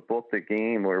were able to book the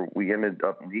game where we ended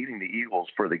up needing the Eagles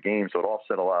for the game, so it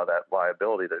offset a lot of that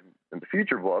liability in the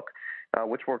future book,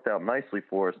 which worked out nicely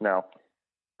for us. Now,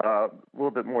 a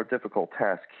little bit more difficult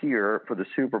task here for the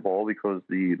Super Bowl because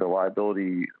the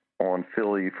liability on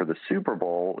Philly for the Super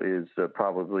Bowl is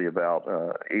probably about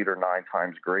 8 or 9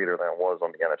 times greater than it was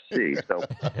on the NFC. So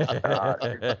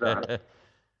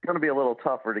it's going to be a little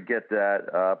tougher to get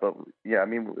that. But, yeah, I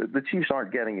mean, the Chiefs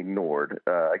aren't getting ignored,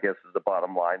 I guess is the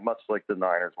bottom line, much like the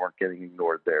Niners weren't getting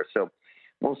ignored there. So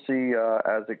we'll see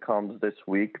as it comes this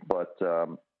week. But,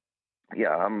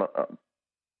 yeah, I'm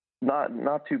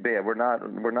not too bad. We're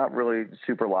not really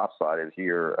super lopsided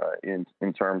here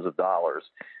in terms of dollars.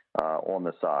 On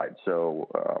the side. So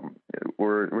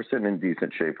we're sitting in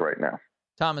decent shape right now.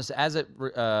 Thomas, as it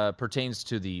pertains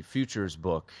to the futures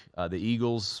book, the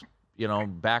Eagles,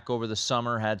 back over the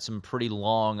summer had some pretty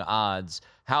long odds.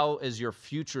 How is your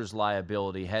futures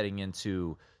liability heading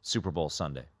into Super Bowl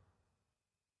Sunday?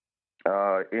 In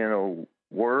a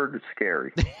word,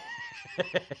 scary.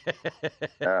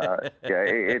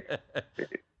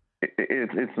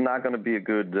 It's not going to be a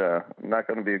good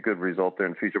result there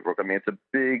in future book. I mean, it's a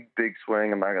big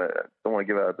swing. Don't want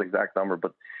to give out the exact number,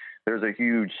 but there's a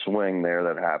huge swing there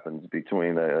that happens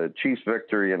between a Chiefs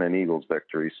victory and an Eagles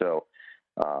victory. So,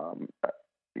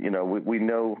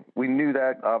 we knew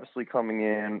that obviously coming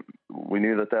in. We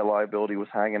knew that liability was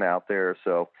hanging out there.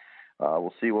 So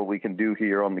we'll see what we can do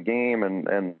here on the game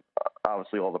and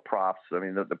obviously all the props. I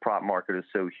mean, the prop market is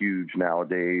so huge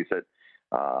nowadays that.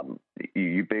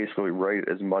 You basically write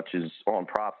as much as on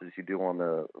props as you do on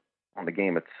the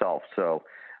game itself. So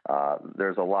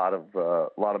there's a lot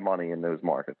of money in those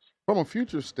markets. From a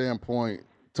future standpoint,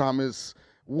 Thomas,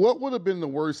 what would have been the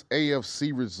worst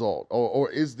AFC result, or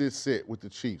is this it with the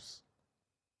Chiefs?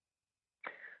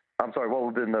 I'm sorry, what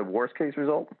would have been the worst case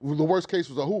result? The worst case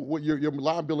was what your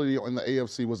liability in the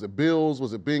AFC, was it Bills,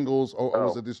 was it Bengals, or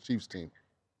was it this Chiefs team?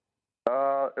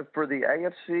 For the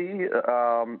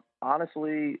AFC,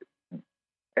 honestly,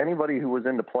 anybody who was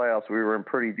in the playoffs, we were in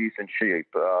pretty decent shape.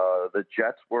 The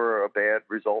Jets were a bad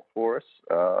result for us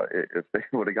if they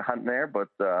would have gotten there, but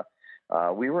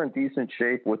we were in decent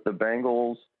shape with the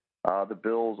Bengals, the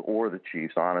Bills, or the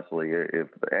Chiefs, honestly. If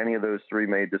any of those three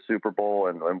made the Super Bowl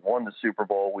and won the Super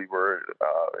Bowl, we were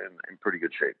in pretty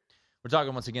good shape. We're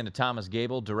talking once again to Thomas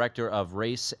Gable, Director of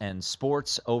Race and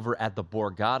Sports over at the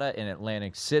Borgata in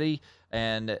Atlantic City.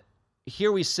 And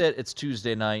here we sit. It's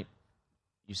Tuesday night.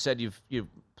 You said you've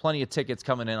plenty of tickets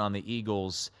coming in on the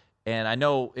Eagles. And I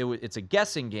know it's a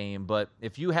guessing game, but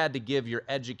if you had to give your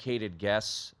educated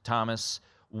guess, Thomas,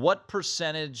 what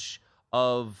percentage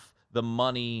of the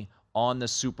money on the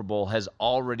Super Bowl has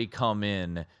already come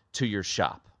in to your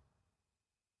shop?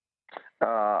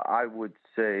 I would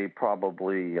say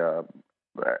probably,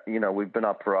 we've been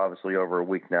up for obviously over a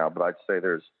week now, but I'd say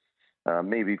there's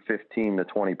maybe 15 to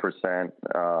 20%.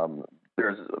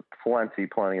 There's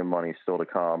plenty of money still to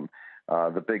come.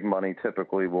 The big money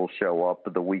typically will show up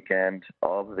at the weekend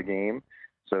of the game.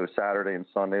 So Saturday and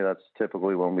Sunday, that's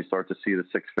typically when we start to see the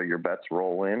six-figure bets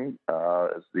roll in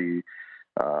as the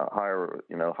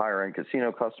higher end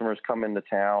casino customers come into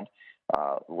town.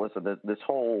 Listen, this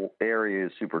whole area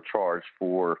is supercharged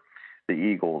for the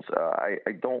Eagles. I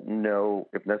don't know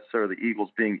if necessarily the Eagles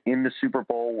being in the Super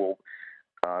Bowl will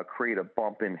create a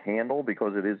bump in handle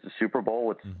because it is the Super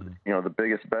Bowl. It's the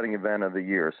biggest betting event of the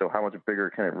year. So how much bigger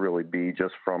can it really be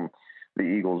just from the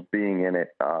Eagles being in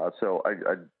it? So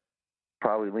I'd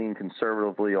probably lean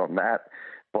conservatively on that.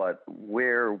 But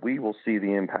where we will see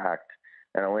the impact,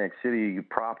 and Atlantic City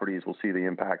properties will see the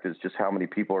impact, is just how many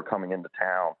people are coming into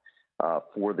town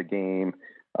for the game.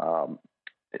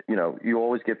 You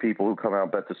always get people who come out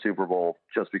and bet the Super Bowl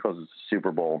just because it's the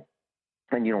Super Bowl,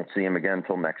 and you don't see them again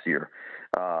until next year.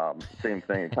 Same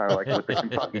thing, kind of like with the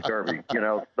Kentucky Derby.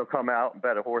 They'll come out and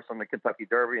bet a horse on the Kentucky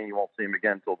Derby, and you won't see them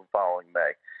again until the following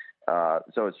May.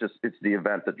 So it's the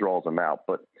event that draws them out.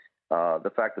 But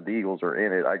the fact that the Eagles are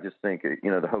in it, I just think,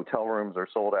 the hotel rooms are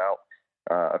sold out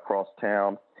across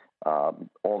town.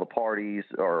 All the parties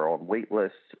are on wait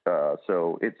lists.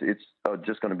 So it's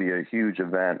just going to be a huge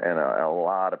event and a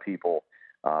lot of people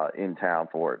in town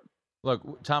for it.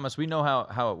 Look, Thomas, we know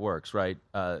how it works, right?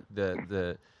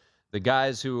 The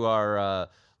guys who are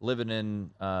living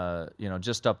in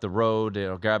just up the road,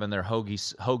 grabbing their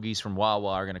hoagies from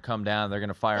Wawa are going to come down. They're going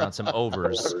to fire on some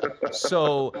overs.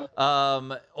 So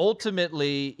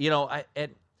ultimately,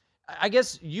 I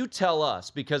guess you tell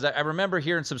us, because I remember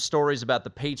hearing some stories about the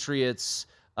Patriots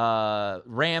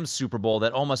Rams Super Bowl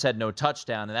that almost had no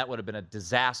touchdown, and that would have been a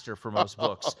disaster for most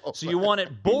books. So you want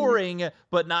it boring,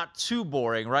 but not too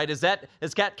boring, right? Is that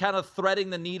kind of threading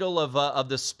the needle of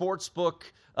the sports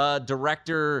book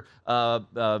director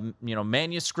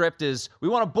manuscript? Is we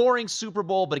want a boring Super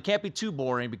Bowl, but it can't be too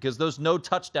boring because those no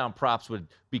touchdown props would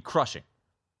be crushing.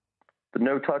 The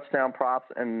no touchdown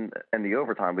props and the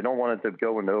overtime. We don't want it to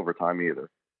go into overtime either,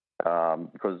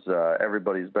 because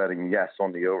everybody's betting yes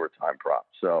on the overtime prop.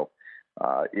 So,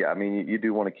 you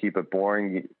do want to keep it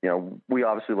boring. We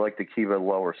obviously like to keep it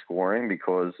lower scoring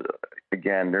because,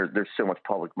 again, there's so much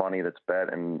public money that's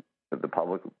bet, and the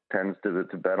public tends to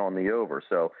bet on the over.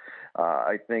 So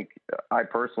I think I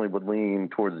personally would lean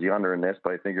towards the under in this,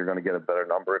 but I think you're going to get a better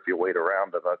number if you wait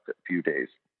around about a few days.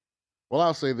 Well,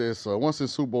 I'll say this. Once the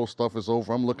Super Bowl stuff is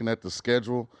over, I'm looking at the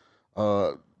schedule.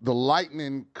 The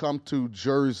Lightning come to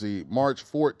Jersey March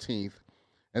 14th,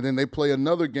 and then they play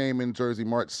another game in Jersey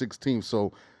March 16th.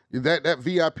 So that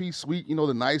VIP suite,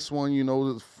 the nice one,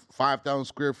 the 5,000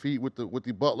 square feet with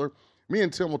the butler, me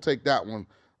and Tim will take that one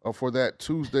for that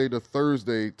Tuesday to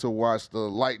Thursday to watch the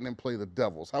Lightning play the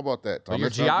Devils. How about that, Tom? Well, your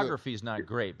geography is not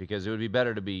great because it would be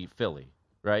better to be Philly,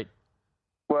 right?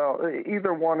 Well,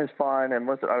 either one is fine. And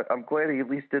listen, I'm glad he at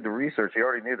least did the research. He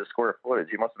already knew the square footage.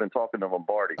 He must have been talking to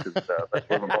Lombardi because that's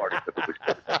where Lombardi typically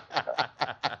sits.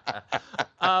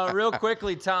 Real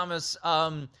quickly, Thomas,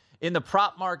 in the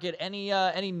prop market,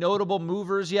 any notable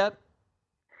movers yet?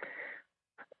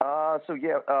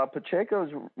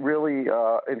 Pacheco's really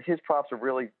and his props are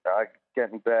really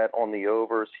getting bet on the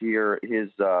overs here.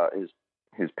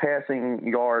 His passing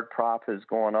yard prop has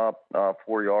gone up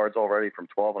 4 yards already from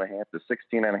 12.5 to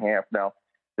 16.5. Now,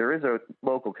 there is a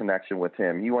local connection with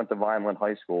him. He went to Vineland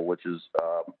High School, which is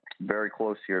very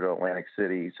close here to Atlantic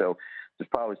City. So there's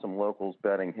probably some locals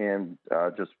betting him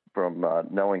just from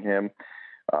knowing him.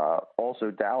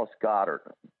 Also, Dallas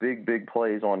Goedert, big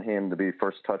plays on him to be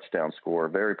first touchdown scorer.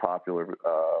 Very popular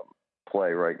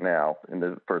play right now in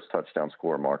the first touchdown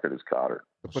scorer market is Goedert.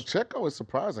 Pacheco is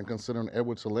surprising considering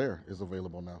Edwards-Helaire is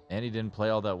available now. And he didn't play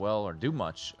all that well or do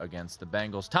much against the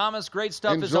Bengals. Thomas, great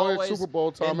stuff as Enjoy always. Super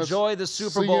Bowl, Thomas. Enjoy the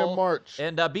Super Bowl. See you in March.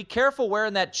 And be careful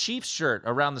wearing that Chiefs shirt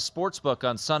around the sports book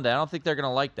on Sunday. I don't think they're going to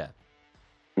like that.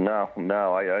 No,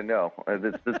 I know.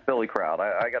 This Philly crowd.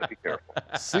 I got to be careful.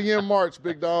 See you in March,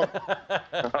 big dog.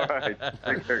 All right.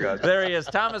 Take care, guys. There he is,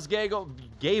 Thomas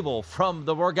Gable from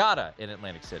the Borgata in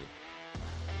Atlantic City.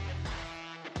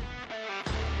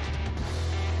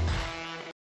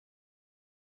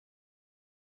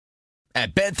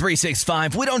 At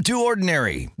Bet365, we don't do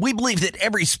ordinary. We believe that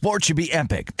every sport should be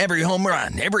epic. Every home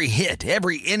run, every hit,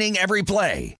 every inning, every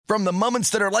play. From the moments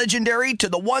that are legendary to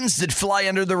the ones that fly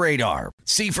under the radar.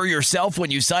 See for yourself when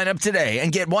you sign up today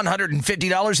and get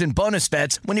 $150 in bonus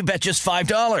bets when you bet just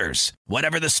 $5.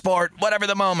 Whatever the sport, whatever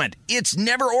the moment, it's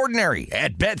never ordinary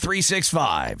at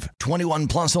Bet365. 21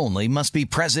 plus only. Must be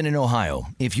present in Ohio.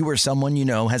 If you or someone you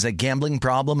know has a gambling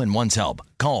problem and wants help,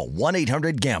 call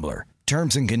 1-800-GAMBLER.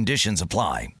 Terms and conditions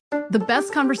apply. The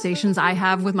best conversations I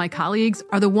have with my colleagues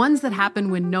are the ones that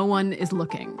happen when no one is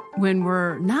looking, when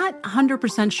we're not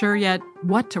 100% sure yet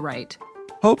what to write.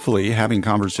 Hopefully, having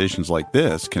conversations like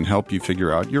this can help you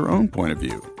figure out your own point of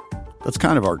view. That's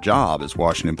kind of our job as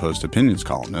Washington Post opinions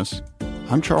columnists.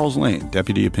 I'm Charles Lane,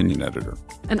 Deputy Opinion Editor.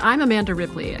 And I'm Amanda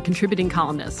Ripley, a contributing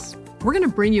columnist. We're going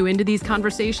to bring you into these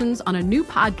conversations on a new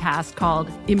podcast called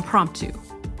Impromptu.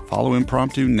 Follow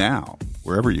Impromptu now,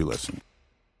 wherever you listen.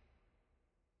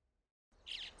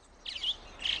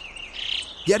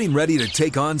 Getting ready to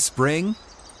take on spring?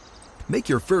 Make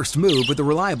your first move with the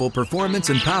reliable performance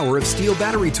and power of Steel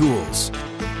battery tools.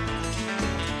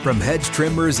 From hedge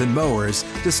trimmers and mowers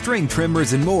to string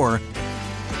trimmers and more,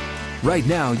 right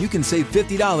now you can save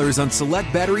 $50 on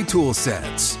select battery tool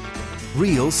sets.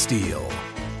 Real Steel.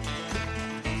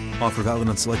 Offer valid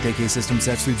on select AK system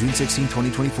sets through June 16,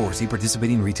 2024. See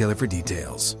participating retailer for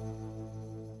details.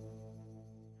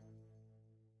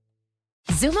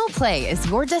 Xumo Play is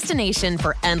your destination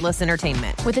for endless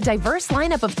entertainment. With a diverse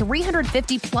lineup of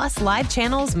 350 plus live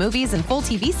channels, movies, and full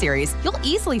TV series, you'll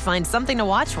easily find something to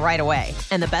watch right away.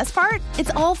 And the best part? It's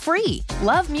all free.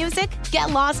 Love music? Get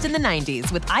lost in the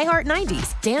 90s with iHeart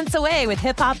 90s, dance away with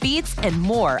hip-hop beats, and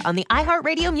more on the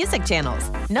iHeartRadio music channels.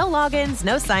 No logins,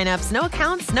 no signups, no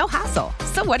accounts, no hassle.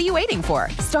 So what are you waiting for?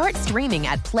 Start streaming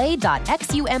at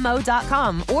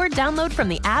play.xumo.com or download from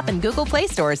the app and Google Play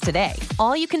stores today.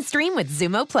 All you can stream with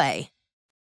Xumo Play.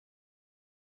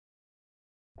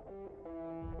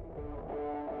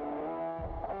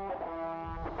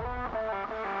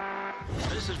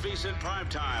 This is VSiN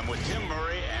Primetime with Tim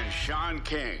Murray and Sean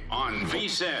King on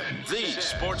VSiN, the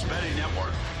Sports Betting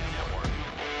Network.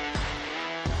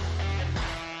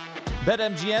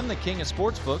 BetMGM, the king of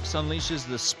sportsbooks, unleashes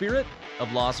the spirit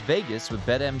of Las Vegas with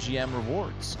BetMGM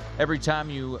rewards. Every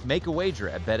time you make a wager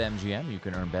at BetMGM, you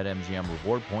can earn BetMGM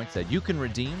reward points that you can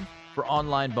redeem for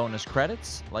online bonus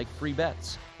credits like free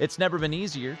bets. It's never been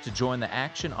easier to join the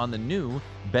action on the new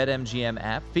BetMGM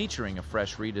app, featuring a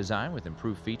fresh redesign with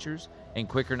improved features and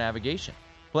quicker navigation.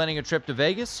 Planning a trip to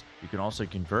Vegas? You can also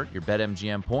convert your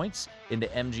BetMGM points into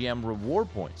MGM reward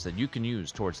points that you can use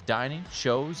towards dining,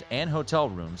 shows, and hotel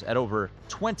rooms at over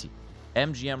 20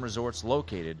 MGM resorts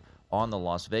located on the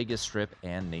Las Vegas Strip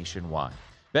and nationwide.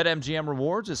 BetMGM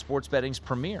Rewards is sports betting's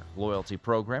premier loyalty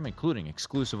program, including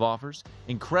exclusive offers,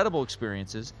 incredible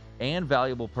experiences, and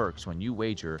valuable perks when you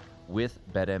wager with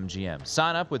BetMGM.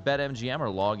 Sign up with BetMGM or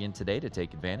log in today to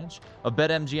take advantage of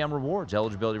BetMGM Rewards.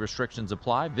 Eligibility restrictions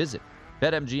apply. Visit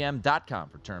BetMGM.com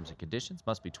for terms and conditions.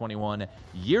 Must be 21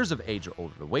 years of age or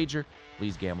older to wager.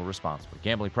 Please gamble responsibly.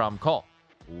 Gambling problem? Call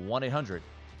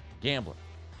 1-800-GAMBLER.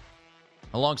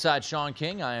 Alongside Sean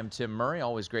King, I am Tim Murray.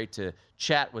 Always great to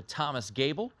chat with Thomas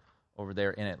Gable over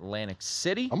there in Atlantic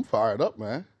City. I'm fired up,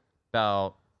 man.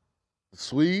 About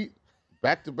sweet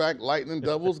back-to-back Lightning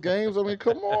doubles games. I mean,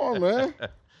 come on, man.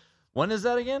 When is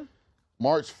that again?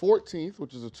 March 14th,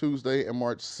 which is a Tuesday, and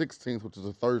March 16th, which is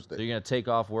a Thursday. So you're going to take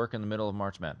off work in the middle of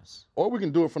March Madness? Or we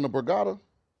can do it from the Borgata.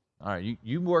 All right,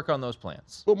 you work on those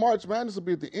plans. But March Madness will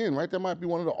be at the end, right? That might be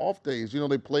one of the off days. You know,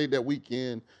 they played that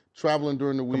weekend, traveling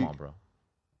during the week. Come on, bro.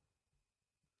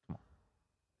 Come on.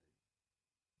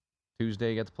 Tuesday,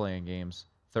 you get the playing games.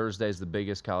 Thursday is the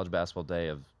biggest college basketball day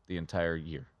of the entire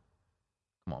year.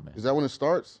 Come on, man. Is that when it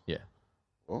starts? Yeah.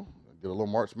 Well, get a little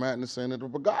March Madness in at the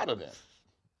Borgata then.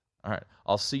 All right,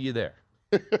 I'll see you there.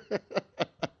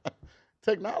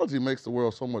 Technology makes the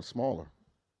world so much smaller.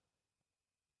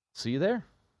 See you there?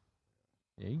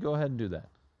 Yeah, you go ahead and do that.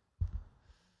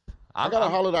 I got to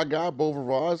holler at our guy, Bo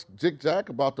Varaj, Jick Jack,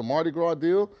 about the Mardi Gras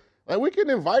deal. Like, we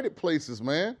getting invited places,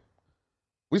 man.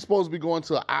 We supposed to be going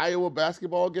to an Iowa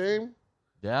basketball game.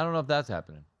 Yeah, I don't know if that's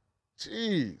happening.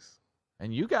 Jeez.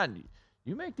 And you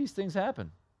make these things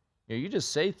happen. You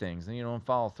just say things and you don't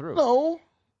follow through. No.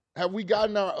 Have we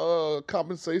gotten our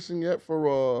compensation yet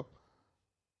for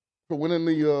winning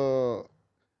the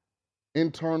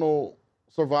internal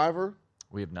Survivor?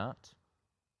 We have not.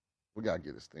 We got to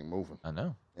get this thing moving. I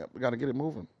know. Yeah, we got to get it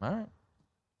moving. All right.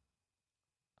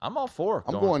 I'm all for it.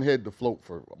 I'm going head to float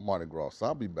for Mardi Gras, so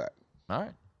I'll be back. All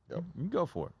right. Yep. You can go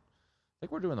for it. I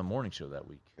think we're doing the morning show that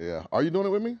week. Yeah. Are you doing it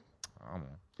with me? I don't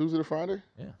know. Tuesday to Friday?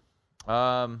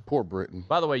 Yeah. Poor Britain.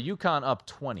 By the way, UConn up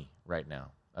 20 right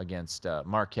now against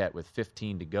Marquette with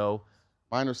 15 to go.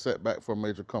 Minor setback for a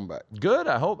major comeback. Good.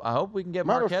 I hope we can get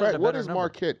Marquette. Matter of fact, what is number.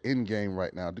 Marquette in game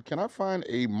right now? Can I find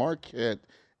a Marquette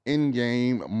in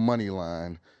game money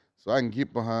line so I can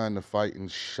get behind the fighting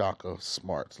Shaka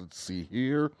Smarts? Let's see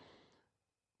here.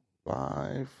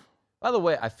 5. By the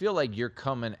way, I feel like you're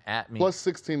coming at me. Plus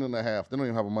 16.5. They don't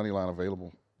even have a money line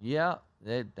available. Yeah,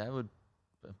 that would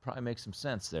probably make some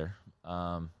sense there.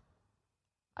 I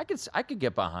could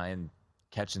get behind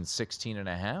catching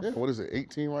 16.5. Yeah, what is it,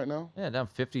 18 right now? Yeah, down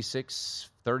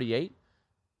 56-38.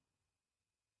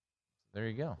 There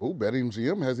you go. Oh,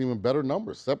 BetMGM has even better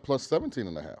numbers. That plus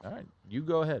 17.5. All right, you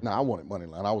go ahead. No, I wanted money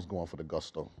line. I was going for the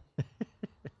gusto.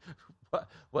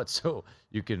 What? So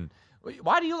you can.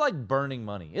 Why do you like burning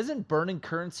money? Isn't burning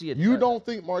currency? You don't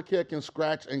think Marquette can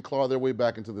scratch and claw their way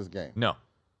back into this game? No.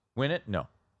 Win it? No.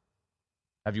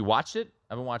 Have you watched it?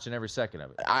 I've been watching every second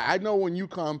of it. I know when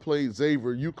UConn played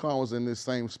Xavier, UConn was in this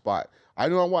same spot. I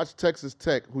know I watched Texas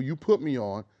Tech, who you put me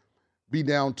on, be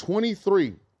down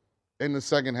 23 in the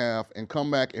second half and come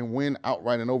back and win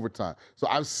outright in overtime. So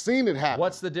I've seen it happen.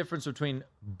 What's the difference between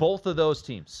both of those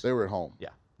teams? They were at home.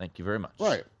 Yeah, thank you very much.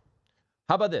 Right.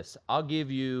 How about this? I'll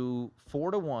give you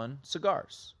 4-1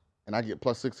 cigars. And I get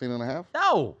plus 16.5?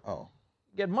 No. Oh.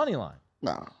 Get money line.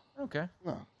 No. Okay.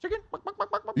 No. Chicken.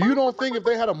 You don't think if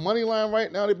they had a money line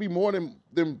right now, it'd be more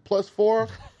than plus 4?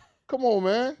 Come on,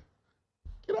 man.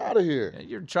 Get out of here.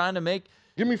 You're trying to make.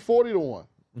 Give me 40-1.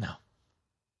 No.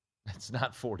 It's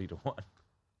not 40-1.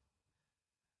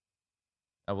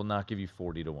 I will not give you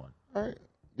 40-1. All right.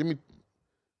 Give me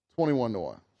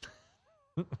 21-1.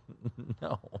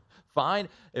 No. Fine.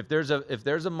 If there's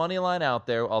a money line out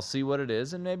there, I'll see what it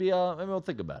is, and maybe we'll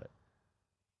think about it.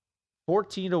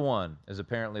 14-1 is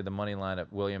apparently the money line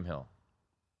at William Hill.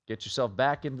 Get yourself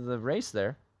back into the race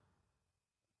there.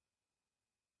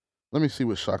 Let me see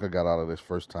what Shaka got out of this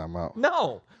first time out.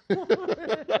 No. Let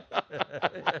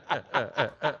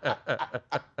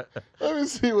me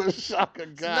see what Shaka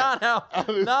got.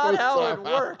 Not how it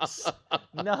works.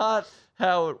 Not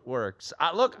how it works.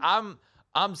 Look, I'm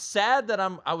sad that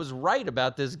I was right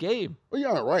about this game. Well, you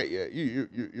aren't right yet.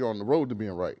 You're on the road to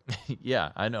being right.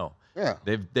 Yeah, I know. Yeah.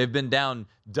 They've been down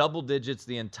double digits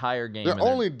the entire game. They're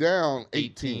only down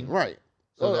 18. Right.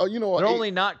 So you know, they're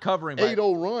only not covering by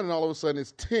 8-0 run, and all of a sudden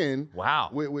it's 10.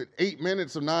 Wow. With 8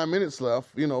 minutes or 9 minutes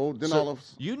left, then so all of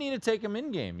you need to take them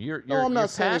in game. I'm not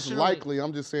saying it's likely.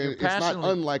 I'm just saying it's not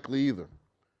unlikely either.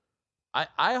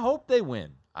 I hope they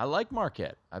win. I like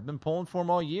Marquette. I've been pulling for them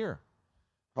all year.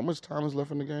 How much time is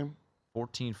left in the game?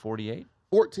 14:48.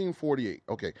 14:48.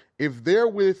 Okay. If they're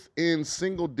within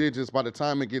single digits by the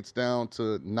time it gets down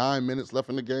to 9 minutes left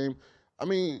in the game, I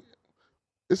mean,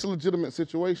 it's a legitimate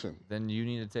situation. Then you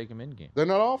need to take them in game. They're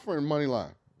not offering money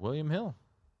line. William Hill.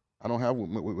 I don't have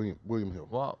William Hill.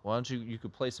 Well, why don't you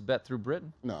could place a bet through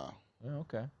Britain? No. Oh,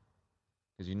 okay.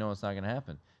 Because you know it's not going to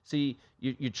happen. See,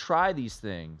 you try these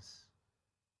things,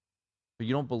 but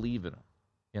you don't believe in them.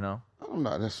 You know? I'm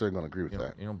not necessarily going to agree with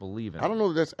that. You don't believe in it. I don't know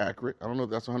if that's accurate. I don't know if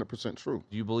that's 100% true.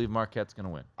 Do you believe Marquette's going to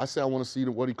win? I say I want to see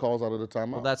what he calls out of the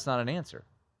timeout. Well, that's not an answer.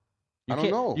 I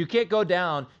don't know. You can't go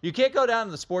down. You can't go down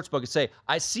to the sports book and say,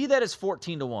 "I see that it's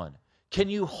 14-1. Can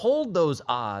you hold those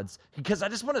odds? Because I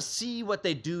just want to see what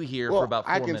they do here for about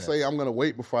 4 minutes." I can say I'm going to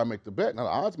wait before I make the bet. Now the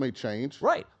odds may change.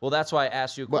 Right. Well, that's why I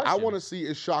asked you a question. But I want to see,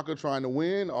 is Shaka trying to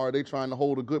win, or are they trying to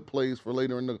hold a good place for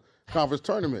later in the conference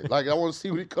tournament? Like, I want to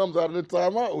see what he comes out of the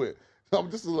timeout with.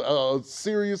 This is a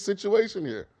serious situation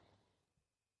here.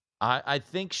 I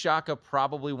think Shaka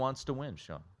probably wants to win,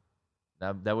 Sean.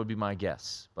 That would be my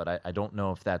guess, but I don't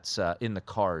know if that's in the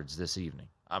cards this evening.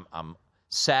 I'm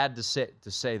sad to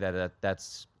say that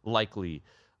that's likely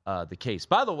the case.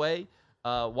 By the way,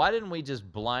 why didn't we just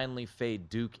blindly fade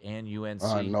Duke and UNC?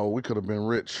 I know, we could have been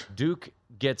rich. Duke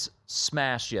gets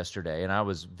smashed yesterday, and I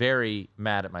was very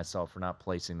mad at myself for not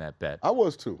placing that bet. I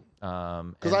was too,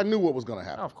 because I knew what was going to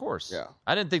happen. Of course. Yeah.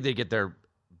 I didn't think they'd get their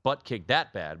butt kicked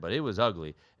that bad, but it was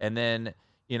ugly. And then,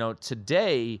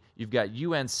 today you've got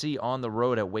UNC on the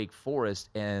road at Wake Forest,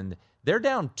 and they're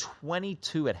down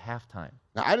 22 at halftime.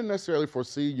 Now, I didn't necessarily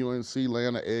foresee UNC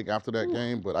laying an egg after that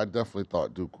game, but I definitely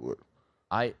thought Duke would.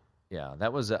 Yeah,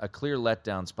 that was a clear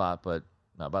letdown spot, but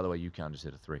by the way, UConn just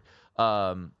hit a 3.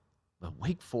 But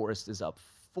Wake Forest is up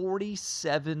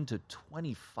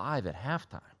 47-25 at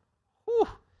halftime. Whew.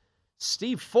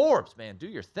 Steve Forbes, man, do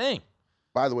your thing.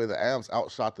 By the way, the Avs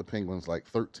outshot the Penguins like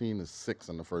 13-6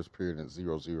 in the first period and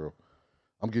 0-0.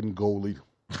 I'm getting goalie.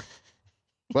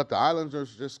 But the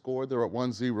Islanders just scored. They're up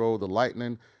 1-0. The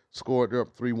Lightning scored. They're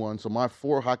up 3-1. So my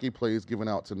 4 hockey plays given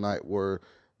out tonight were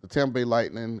the Tampa Bay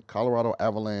Lightning, Colorado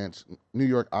Avalanche, New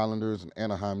York Islanders, and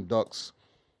Anaheim Ducks.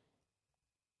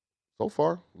 So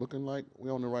far, looking like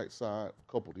we're on the right side.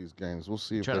 A couple of these games. We'll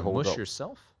see if they hold up. Trying to mush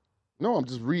yourself? No, I'm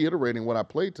just reiterating what I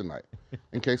played tonight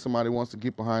in case somebody wants to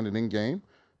get behind it in game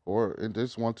or they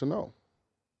just want to know.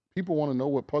 People want to know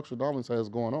what Puck Stradamus has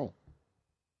going on.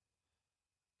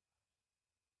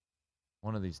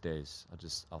 One of these days,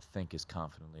 I'll think as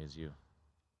confidently as you.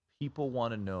 People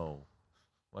want to know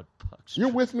what Puck Stradamus.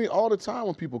 You're with me all the time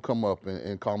when people come up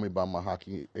and call me by my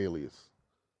hockey alias.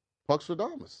 Puck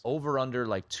Stradamus. Over under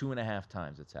like 2.5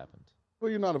 times it's happened. Well,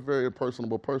 you're not a very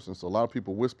personable person, so a lot of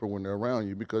people whisper when they're around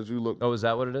you because you look... Oh, is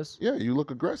that what it is? Yeah, you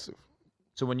look aggressive.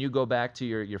 So when you go back to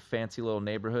your fancy little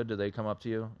neighborhood, do they come up to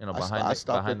you,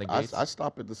 behind the gates? I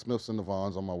stop at the Smiths and the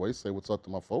Vons on my way, say what's up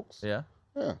to my folks. Yeah?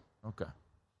 Yeah. Okay.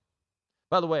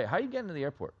 By the way, how are you getting to the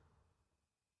airport?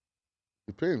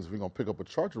 Depends. If you're going to pick up a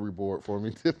charcuterie board for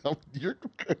me,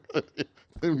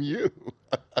 then you.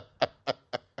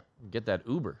 Get that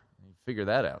Uber. Figure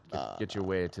that out. Get your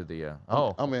way to the.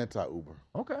 I'm anti-Uber.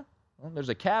 Okay. Well, there's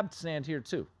a cab stand here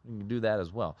too. You can do that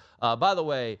as well. By the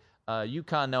way,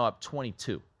 UConn now up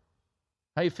 22.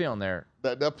 How you feeling there?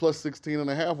 That plus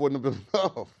 16.5 wouldn't have been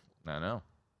enough. I know.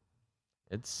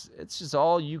 It's just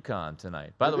all UConn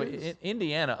tonight. By the way,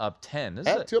 Indiana up 10.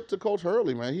 Tip to Coach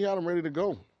Hurley, man. He had them ready to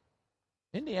go.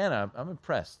 Indiana, I'm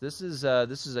impressed. This is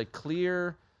a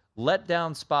clear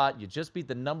letdown spot. You just beat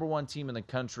the number 1 team in the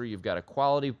country. You've got a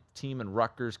quality team in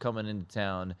Rutgers coming into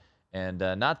town, and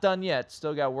not done yet.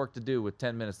 Still got work to do with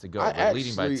 10 minutes to go. We're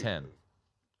leading by 10.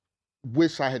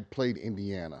 Wish I had played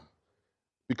Indiana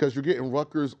because you're getting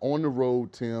Rutgers on the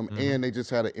road, Tim, and they just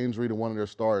had an injury to one of their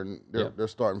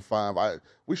starting 5.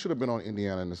 We should have been on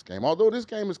Indiana in this game. Although this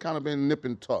game has kind of been nip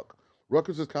and tuck.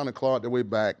 Rutgers has kind of clawed their way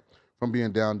back from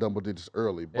being down double digits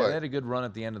early. But they had a good run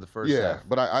at the end of the first half. Yeah,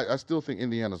 but I still think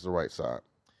Indiana's the right side.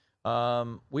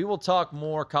 We will talk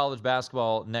more college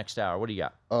basketball next hour. What do you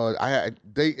got? I had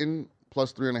Dayton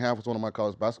plus 3.5 was one of my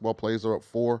college basketball plays. They're up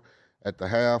 4 at the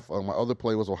half. My other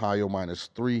play was Ohio minus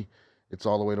 3. It's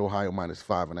all the way to Ohio minus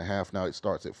 5.5. Now it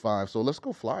starts at 5. So let's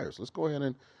go Flyers. Let's go ahead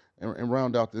and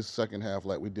round out this second half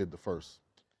like we did the first.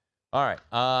 All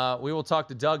right. We will talk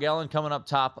to Doug Ellen coming up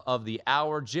top of the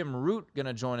hour. Jim Root going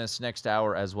to join us next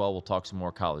hour as well. We'll talk some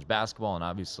more college basketball and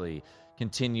obviously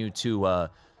continue to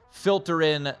filter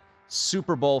in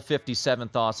Super Bowl 57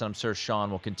 thoughts. And I'm sure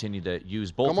Sean will continue to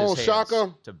use both his hands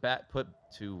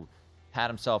to pat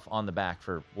himself on the back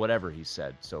for whatever he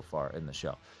said so far in the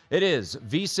show. It is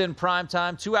VSiN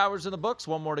Primetime. 2 hours in the books.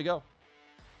 1 more to go.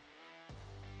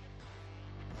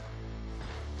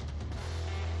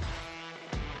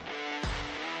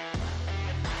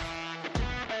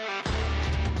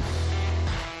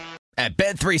 At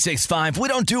Bet365, we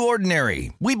don't do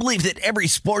ordinary. We believe that every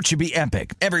sport should be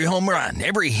epic. Every home run,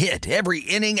 every hit, every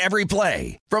inning, every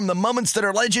play. From the moments that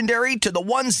are legendary to the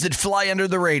ones that fly under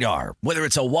the radar. Whether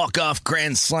it's a walk-off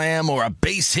grand slam or a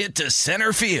base hit to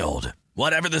center field.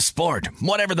 Whatever the sport,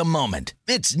 whatever the moment.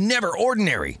 It's never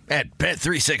ordinary at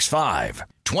Bet365.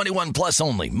 21 plus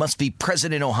only. Must be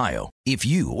present in Ohio. If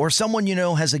you or someone you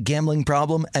know has a gambling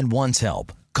problem and wants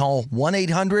help, call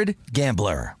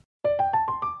 1-800-GAMBLER.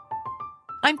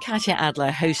 I'm Katya Adler,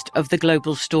 host of The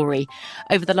Global Story.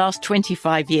 Over the last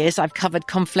 25 years, I've covered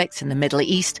conflicts in the Middle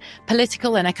East,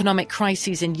 political and economic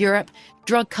crises in Europe,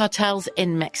 drug cartels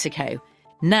in Mexico.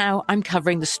 Now I'm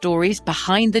covering the stories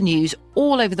behind the news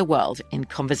all over the world in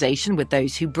conversation with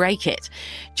those who break it.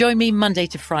 Join me Monday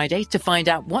to Friday to find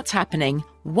out what's happening,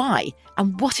 why,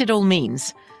 and what it all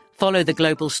means. Follow The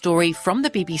Global Story from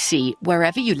the BBC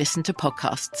wherever you listen to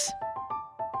podcasts.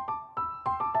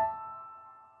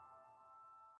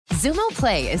 Xumo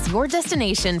Play is your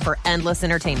destination for endless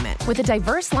entertainment. With a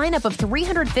diverse lineup of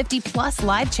 350-plus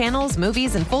live channels,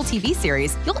 movies, and full TV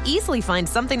series, you'll easily find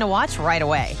something to watch right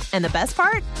away. And the best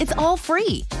part? It's all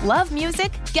free. Love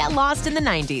music? Get lost in the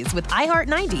 90s with iHeart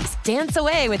 90s, dance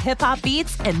away with hip-hop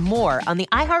beats, and more on the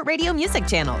iHeartRadio music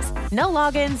channels. No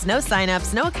logins, no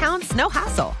signups, no accounts, no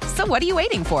hassle. So what are you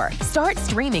waiting for? Start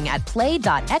streaming at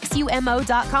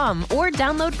play.xumo.com or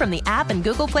download from the app and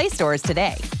Google Play stores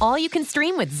today. All you can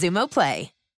stream with Xumo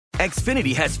Play.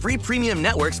 Xfinity has free premium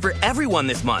networks for everyone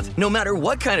this month, no matter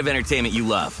what kind of entertainment you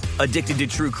love. Addicted to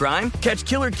true crime? Catch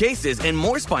killer cases and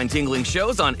more spine-tingling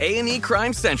shows on A&E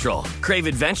Crime Central. Crave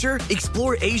adventure?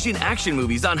 Explore Asian action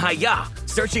movies on Hi-Ya.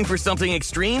 Searching for something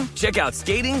extreme? Check out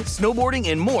skating, snowboarding,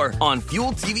 and more on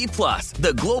Fuel TV Plus,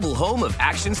 the global home of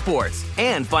action sports.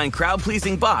 And find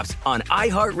crowd-pleasing bops on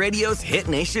iHeartRadio's Hit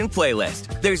Nation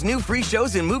playlist. There's new free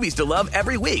shows and movies to love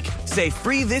every week. Say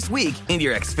free this week in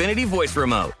your Xfinity voice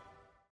remote.